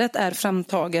referensvärdet är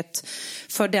framtaget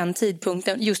för den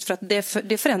tidpunkten. Just för att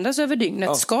det förändras över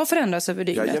dygnet. Ska förändras över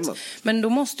dygnet. Jajamän. Men då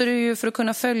måste du ju, för att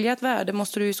kunna följa ett värde,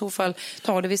 måste du i så fall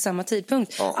ta det vid samma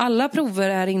tidpunkt. Ja. Alla prover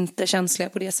är inte känsliga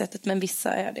på det sättet, men vissa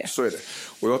är det. Så är det.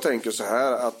 Och jag tänker så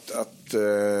här att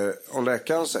om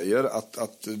läkaren säger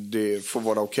att det får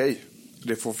vara okej,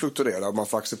 det får fluktuera och man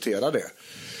får acceptera det,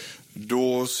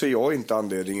 då ser jag inte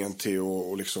anledningen till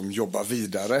att liksom jobba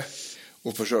vidare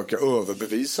och försöka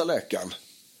överbevisa läkaren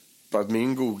på att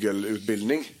min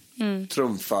Google-utbildning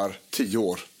trumfar 10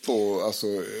 år på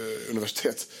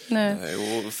universitet. Nej,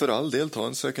 och för all del, ta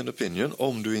en second opinion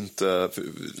om du inte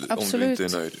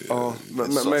är nöjd. Ja,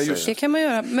 men just det kan man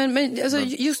göra. Men alltså,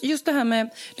 just det här med,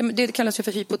 det kallas ju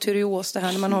för hypotyreos, det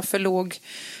här när man har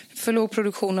för låg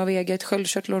produktion av eget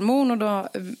sköldkörtelhormon, och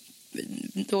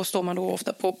då står man då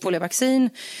ofta på Levaxin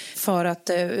för att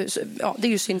det är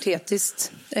ju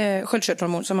syntetiskt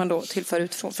sköldkörtelhormon som man då tillför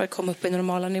utifrån för att komma upp i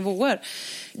normala nivåer.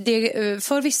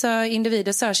 För vissa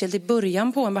individer, särskilt i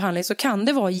början på en behandling, så kan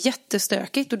det vara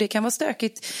jättestökigt, och det kan vara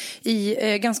stökigt i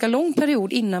ganska lång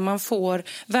period innan man får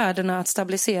värdena att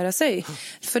stabilisera sig.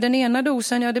 För den ena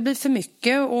dosen, det blir för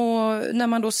mycket, och när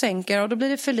man då sänker, då blir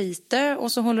det för lite,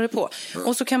 och så håller det på.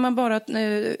 Och så kan man bara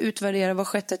utvärdera var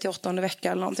 6:e till 8:e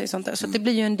vecka eller någonting sånt där. Så det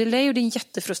blir ju en delay, och det är en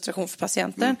jättefrustration för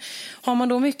patienten. Har man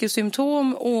då mycket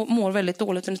symptom och mår väldigt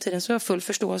dåligt under tiden, så har jag full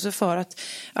förståelse för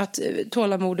att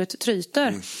tålamodet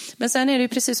tryter. Men sen är det ju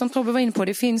precis som Tobbe var inne på,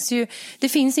 det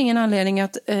finns ingen anledning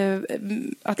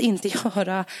att inte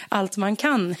göra allt man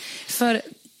kan. För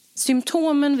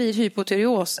symptomen vid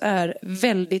hypotyreos är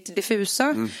väldigt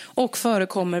diffusa och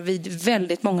förekommer vid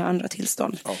väldigt många andra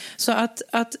tillstånd. Ja. Så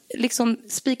att liksom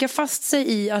spika fast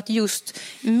sig i att just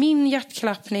min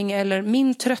hjärtklappning eller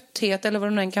min trötthet eller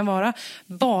vad det än kan vara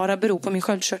bara beror på min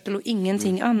sköldkörtel och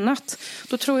ingenting annat.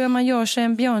 Då tror jag man gör sig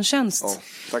en björntjänst. Ja,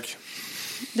 tack.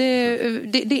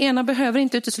 Det ena behöver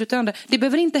inte utesluta det andra. Det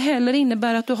behöver inte heller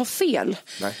innebära att du har fel.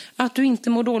 Nej. Att du inte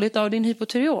mår dåligt av din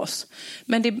hypotyreos.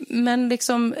 Men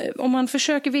liksom, om man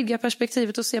försöker vidga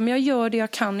perspektivet och se men jag gör det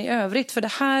jag kan i övrigt. För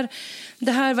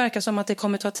det här verkar som att det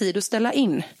kommer ta tid att ställa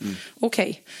in.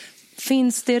 Okej.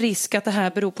 Finns det risk att det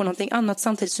här beror på någonting annat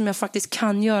samtidigt som jag faktiskt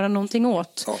kan göra någonting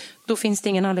åt? Ja. Då finns det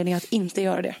ingen anledning att inte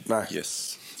göra det. Nej.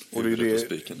 Yes. Och det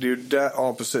är ju där,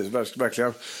 ja precis, verkligen.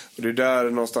 Och det är där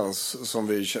någonstans som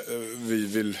vi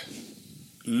vill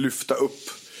lyfta upp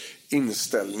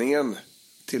inställningen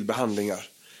till behandlingar.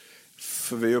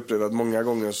 För vi upplever att många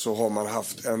gånger så har man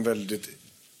haft en väldigt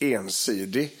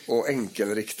ensidig och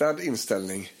enkelriktad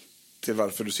inställning till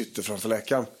varför du sitter framför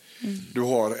läkaren. Du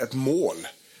har ett mål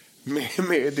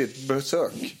med ditt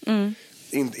besök.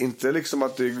 Inte liksom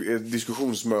att det är ett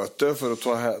diskussionsmöte för att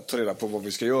ta reda på vad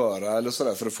vi ska göra eller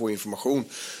sådär för att få information.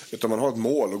 Utan man har ett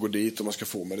mål och går dit och man ska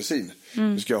få medicin.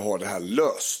 Vi ska ha det här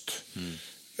löst.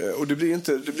 Och det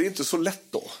blir inte så lätt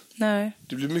då. Nej.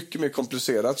 Det blir mycket mer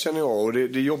komplicerat känner jag och det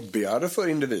är jobbigare för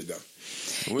individen.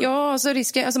 Ja,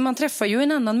 alltså man träffar ju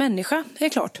en annan människa, det är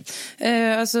klart.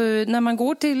 Alltså när man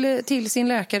går till sin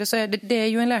läkare så är det är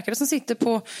ju en läkare som sitter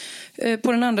på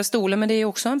den andra stolen, men det är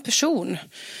också en person.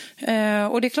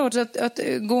 Och det är klart att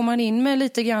går man in med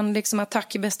lite grann liksom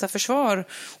attack i bästa försvar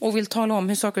och vill tala om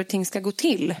hur saker och ting ska gå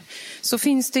till, så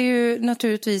finns det ju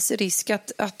naturligtvis risk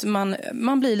att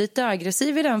man blir lite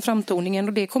aggressiv i den framtoningen,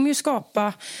 och det kommer ju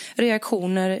skapa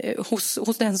reaktioner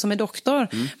hos den som är doktor.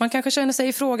 Man kanske känner sig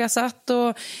ifrågasatt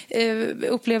och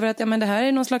upplever att men det här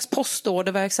är någon slags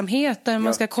postorderverksamhet där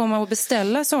man ska komma och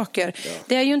beställa saker. Ja.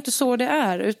 Det är ju inte så det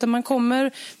är, utan man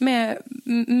kommer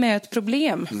med ett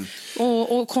problem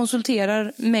och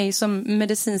konsulterar mig som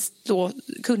medicinskt då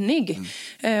kunnig.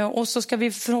 Och så ska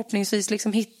vi förhoppningsvis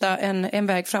liksom hitta en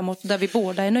väg framåt där vi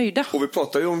båda är nöjda. Och vi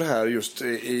pratar ju om det här just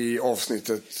i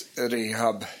avsnittet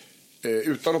rehab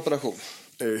utan operation.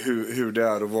 Hur det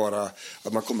är att vara,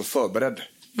 att man kommer förberedd.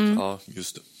 Ja,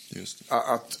 just det.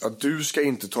 Att du ska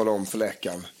inte tala om för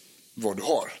läkaren vad du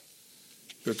har,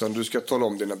 utan du ska tala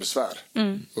om dina besvär.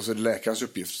 Och så är det läkarens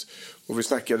uppgift. Och vi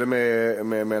snackade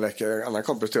med läkare, en annan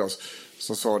kompis till oss,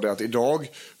 som sa det att idag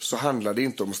så handlar det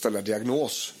inte om att ställa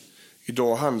diagnos.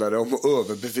 Idag handlar det om att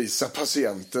överbevisa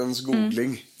patientens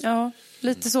googling. Ja,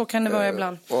 lite så kan det vara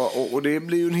ibland. Och det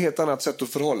blir ju en helt annat sätt att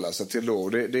förhålla sig till då.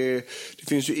 Det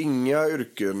finns ju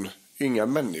inga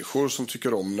människor som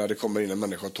tycker om när det kommer in en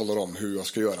människa och talar om hur jag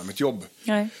ska göra mitt jobb.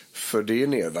 Nej. För det är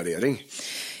nedvärdering.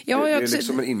 Ja, det är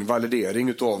liksom en invalidering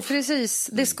utav... Precis,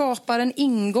 det skapar en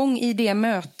ingång i det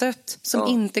mötet som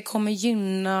inte kommer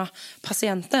gynna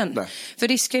patienten. Nej. För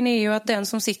risken är ju att den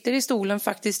som sitter i stolen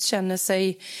faktiskt känner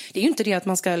sig... Det är ju inte det att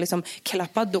man ska liksom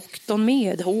klappa doktorn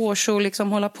med hårs och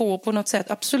liksom hålla på något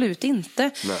sätt. Absolut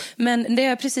inte. Nej. Men det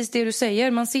är precis det du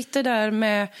säger. Man sitter där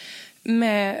med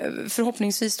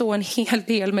förhoppningsvis då en hel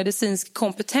del medicinsk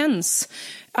kompetens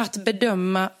att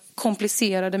bedöma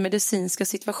komplicerade medicinska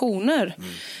situationer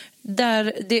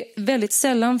där det väldigt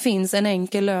sällan finns en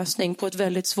enkel lösning på ett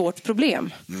väldigt svårt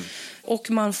problem. Och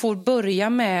man får börja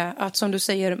med att, som du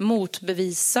säger,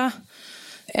 motbevisa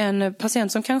en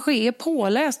patient som kanske är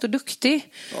påläst och duktig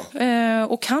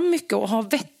och kan mycket och har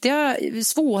vettiga,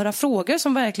 svåra frågor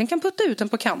som verkligen kan putta ut den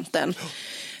på kanten.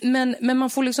 Men man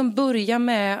får liksom börja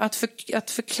med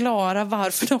att förklara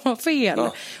varför de har fel.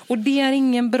 Ja. Och det är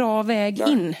ingen bra väg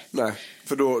in. Nej,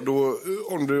 för då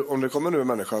om det kommer nu en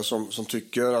människa som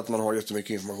tycker att man har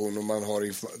jättemycket information och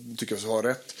man tycker att man har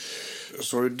rätt.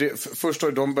 Så först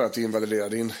har de börjat invalidera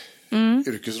din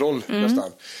yrkesroll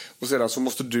nästan. Och sedan så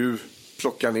måste du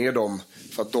plocka ner dem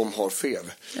för att de har fel.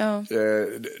 Ja.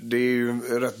 Det är ju en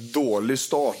rätt dålig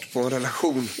start på en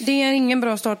relation. Det är ingen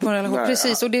bra start på en relation,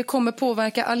 precis. Och det kommer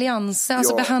påverka alliansen,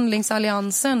 alltså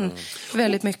behandlingsalliansen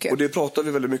väldigt mycket. Och det pratar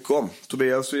vi väldigt mycket om.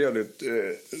 Tobias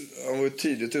han var ju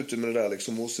tidigt ute med det där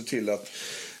liksom, och se till att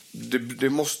det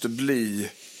måste bli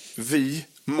vi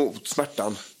mot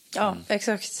smärtan. Ja,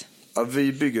 exakt. Att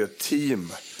vi bygger ett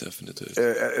team. Definitivt.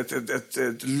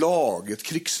 Ett lag, ett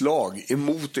krigslag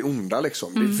emot det onda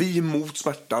liksom. Det är vi mot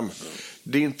smärtan.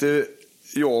 Det är inte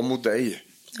jag mot dig.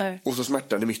 Nej. Och så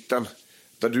smärtan i mitten.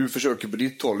 Där du försöker på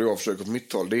ditt håll och jag försöker på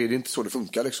mitt håll. Det är inte så det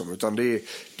funkar liksom. Utan det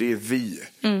är vi.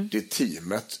 Det är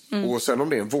teamet. Och sen om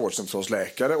det är en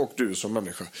vårdcentralsläkare och du som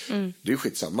människa. Det är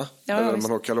skitsamma. Ja, eller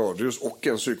man har Kaladius och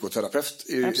en psykoterapeut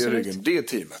i ryggen. Det är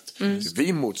teamet. Det är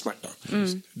vi mot smärtan.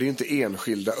 Det är inte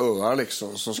enskilda öar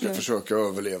liksom som ska försöka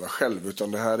överleva själv.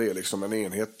 Utan det här är liksom en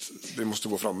enhet vi måste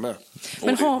gå fram med.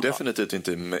 Men det är definitivt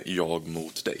inte jag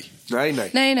mot dig.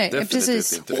 Nej,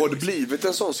 precis. Och har det blivit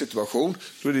en sån situation,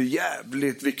 då är det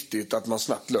jävligt viktigt att man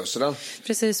snabbt löser den.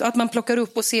 Precis, och att man plockar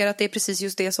upp och ser att det är precis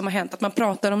just det som har hänt. Att man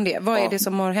pratar om det. Vad är det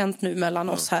som har hänt nu mellan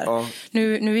oss här? Ja.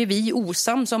 Nu är vi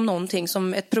osams om någonting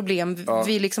som ett problem. Ja.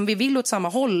 Vi vill åt samma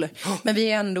håll, men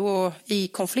vi är ändå i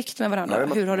konflikt med varandra.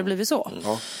 Hur har det blivit så?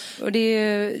 Ja. Och det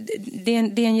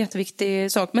är en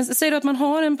jätteviktig sak. Men säger du att man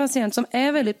har en patient som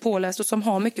är väldigt påläst och som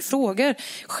har mycket frågor.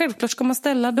 Självklart ska man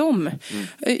ställa dem.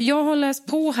 Jag har läst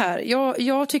på här.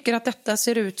 Jag tycker att detta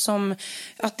ser ut som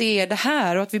att det är det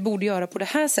här och att vi borde göra på det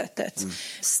här sättet.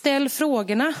 Ställ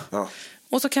frågorna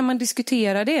och så kan man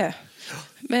diskutera det.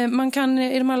 Man kan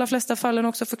i de allra flesta fallen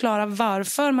också förklara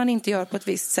varför man inte gör på ett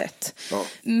visst sätt. Ja.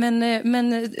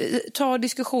 Men ta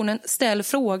diskussionen, ställ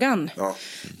frågan. Ja.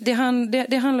 Det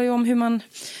handlar ju om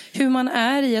hur man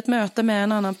är i ett möte med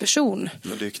en annan person.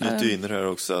 Men det knyter in det här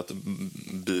också att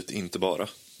byt inte bara.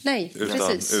 Nej,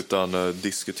 precis. Utan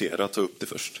diskutera, ta upp det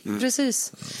först.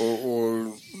 Precis.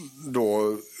 Och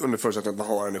då under förutsättning att man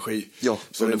har energi. Ja,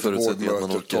 så det inte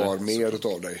vårdmötet tar mer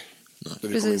utav dig. Det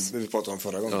vi pratade om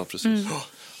förra gången. Ja, precis.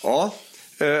 Ja,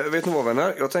 vet ni vad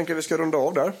vänner? Jag tänker att vi ska runda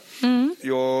av där.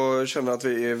 Jag känner att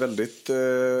vi är väldigt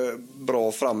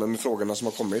bra framme med frågorna som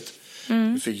har kommit.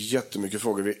 Vi fick jättemycket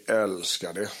frågor, vi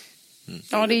älskar det.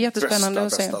 Ja, det är jättespännande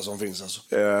att se. Bästa som finns alltså.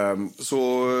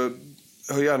 Så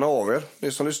hör gärna av er,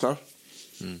 ni som lyssnar.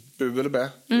 Bu eller bä,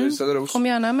 kom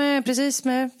gärna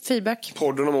med feedback.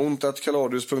 Podden om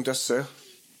ont@kaladius.se.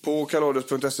 På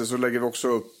kaladius.se så lägger vi också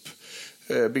upp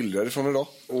bilder från idag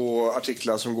och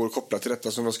artiklar som går kopplat till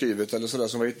detta som vi har skrivit eller sådär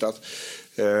som vi har hittat,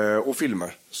 och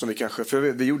filmer som vi kanske, för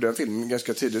vi gjorde en film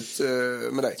ganska tidigt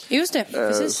med dig. Just det,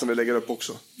 precis. Som vi lägger upp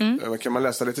också. Kan man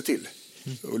läsa lite till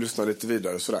och lyssna lite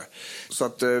vidare sådär. Så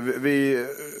att vi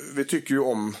tycker ju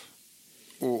om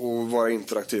att vara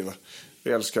interaktiva.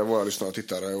 Vi älskar våra lyssnare och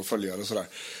tittare och följare och sådär.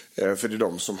 För det är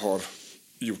de som har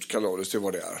gjort Kaladius till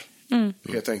vad det är.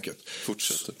 Helt enkelt.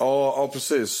 Fortsätter. Ja,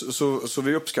 precis. Så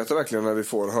vi uppskattar verkligen när vi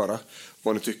får höra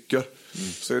vad ni tycker.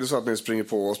 Så är det så att ni springer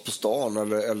på oss på stan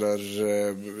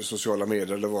eller sociala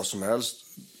medier eller vad som helst.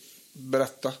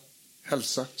 Berätta,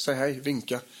 hälsa, säg hej,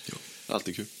 vinka. Ja,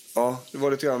 alltid kul. Ja, det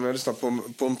var lite grann när jag lyssnade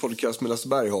på en podcast med Lasse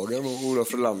Berghagen och Olof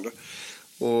Frölander.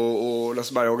 Och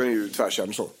Lasse Berghagen är ju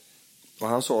tvärkänd så. Och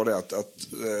han sa det att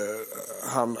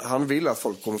han vill att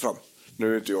folk kommer fram.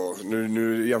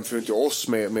 Nu jämför inte jag oss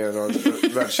med någon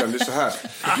världskändis så här.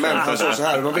 Men han sa så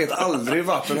här, man vet aldrig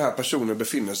vart den här personen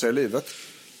befinner sig i livet.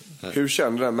 Nej. Hur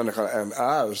känner den människan än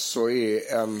är, så är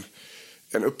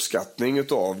en uppskattning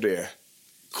utav det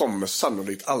kommer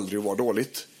sannolikt aldrig att vara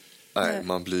dåligt. Nej,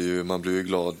 man blir ju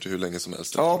glad hur länge som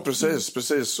helst. Ja,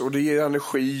 precis. Och det ger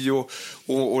energi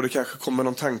och det kanske kommer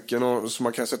någon tanke som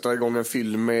man kan sätta igång en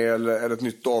film med eller ett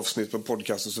nytt avsnitt på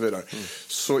podcast och så vidare.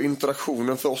 Så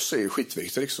interaktionen för oss är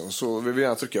skitviktig liksom. Så vi vill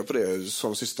gärna trycka på det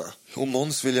som sista. Och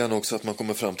Måns vill gärna också att man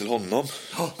kommer fram till honom.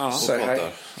 Säg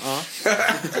hej. Ja.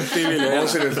 Det vill jag.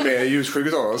 Måns är inte med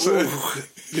ljusskygget av oss.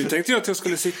 Nu tänkte jag att jag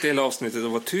skulle sitta i hela avsnittet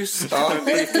och vara tyst. Ja,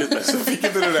 så fick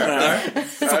inte du det. Nej.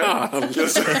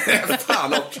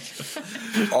 Fan och...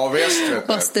 Ja, väst.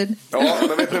 Busted. Ja,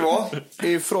 men vet ni vad?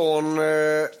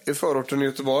 I förorten i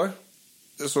Göteborg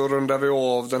så rundar vi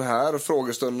av den här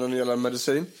frågestunden gällande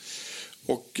medicin.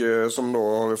 Och som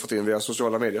då har vi fått in via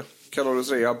sociala medier.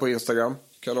 Kaladius Rehab på Instagram.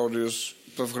 Kaladius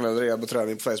professionell rehab och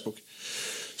träning på Facebook.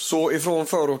 Så ifrån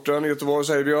förorten i Göteborg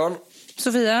säger Björn.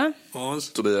 Sofia.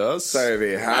 Hans. Tobias. Säger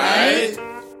vi hej.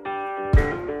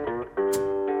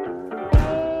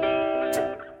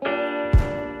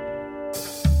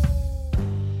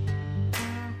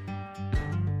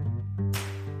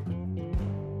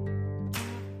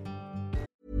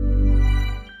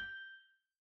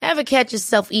 Ever catch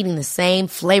yourself eating the same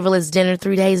flavorless dinner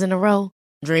 3 days in a row?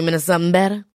 Dreaming of something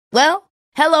better? Well,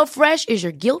 HelloFresh is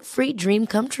your guilt-free dream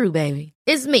come true, baby.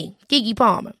 It's me, Keke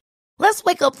Palmer. Let's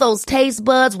wake up those taste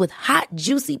buds with hot,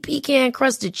 juicy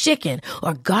pecan-crusted chicken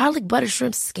or garlic butter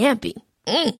shrimp scampi.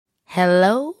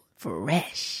 Hello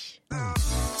Fresh.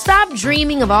 Stop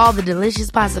dreaming of all the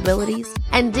delicious possibilities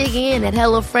and dig in at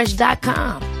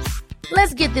HelloFresh.com.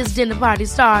 Let's get this dinner party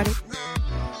started.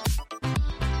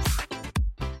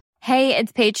 Hey,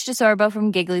 it's Paige DeSorbo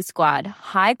from Giggly Squad.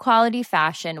 High quality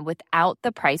fashion without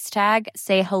the price tag.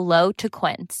 Say hello to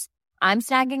Quince. I'm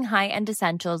snagging high-end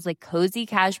essentials like cozy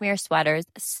cashmere sweaters,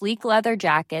 sleek leather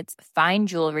jackets, fine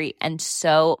jewelry, and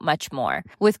so much more.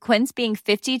 With Quince being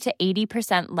 50 to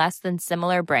 80% less than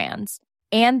similar brands.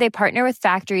 And they partner with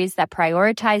factories that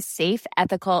prioritize safe,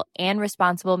 ethical, and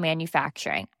responsible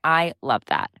manufacturing. I love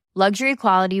that. Luxury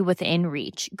quality within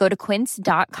reach. Go to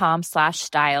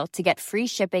quince.com/style to get free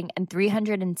shipping and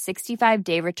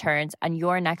 365-day returns on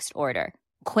your next order.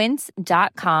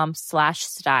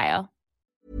 Quince.com/style.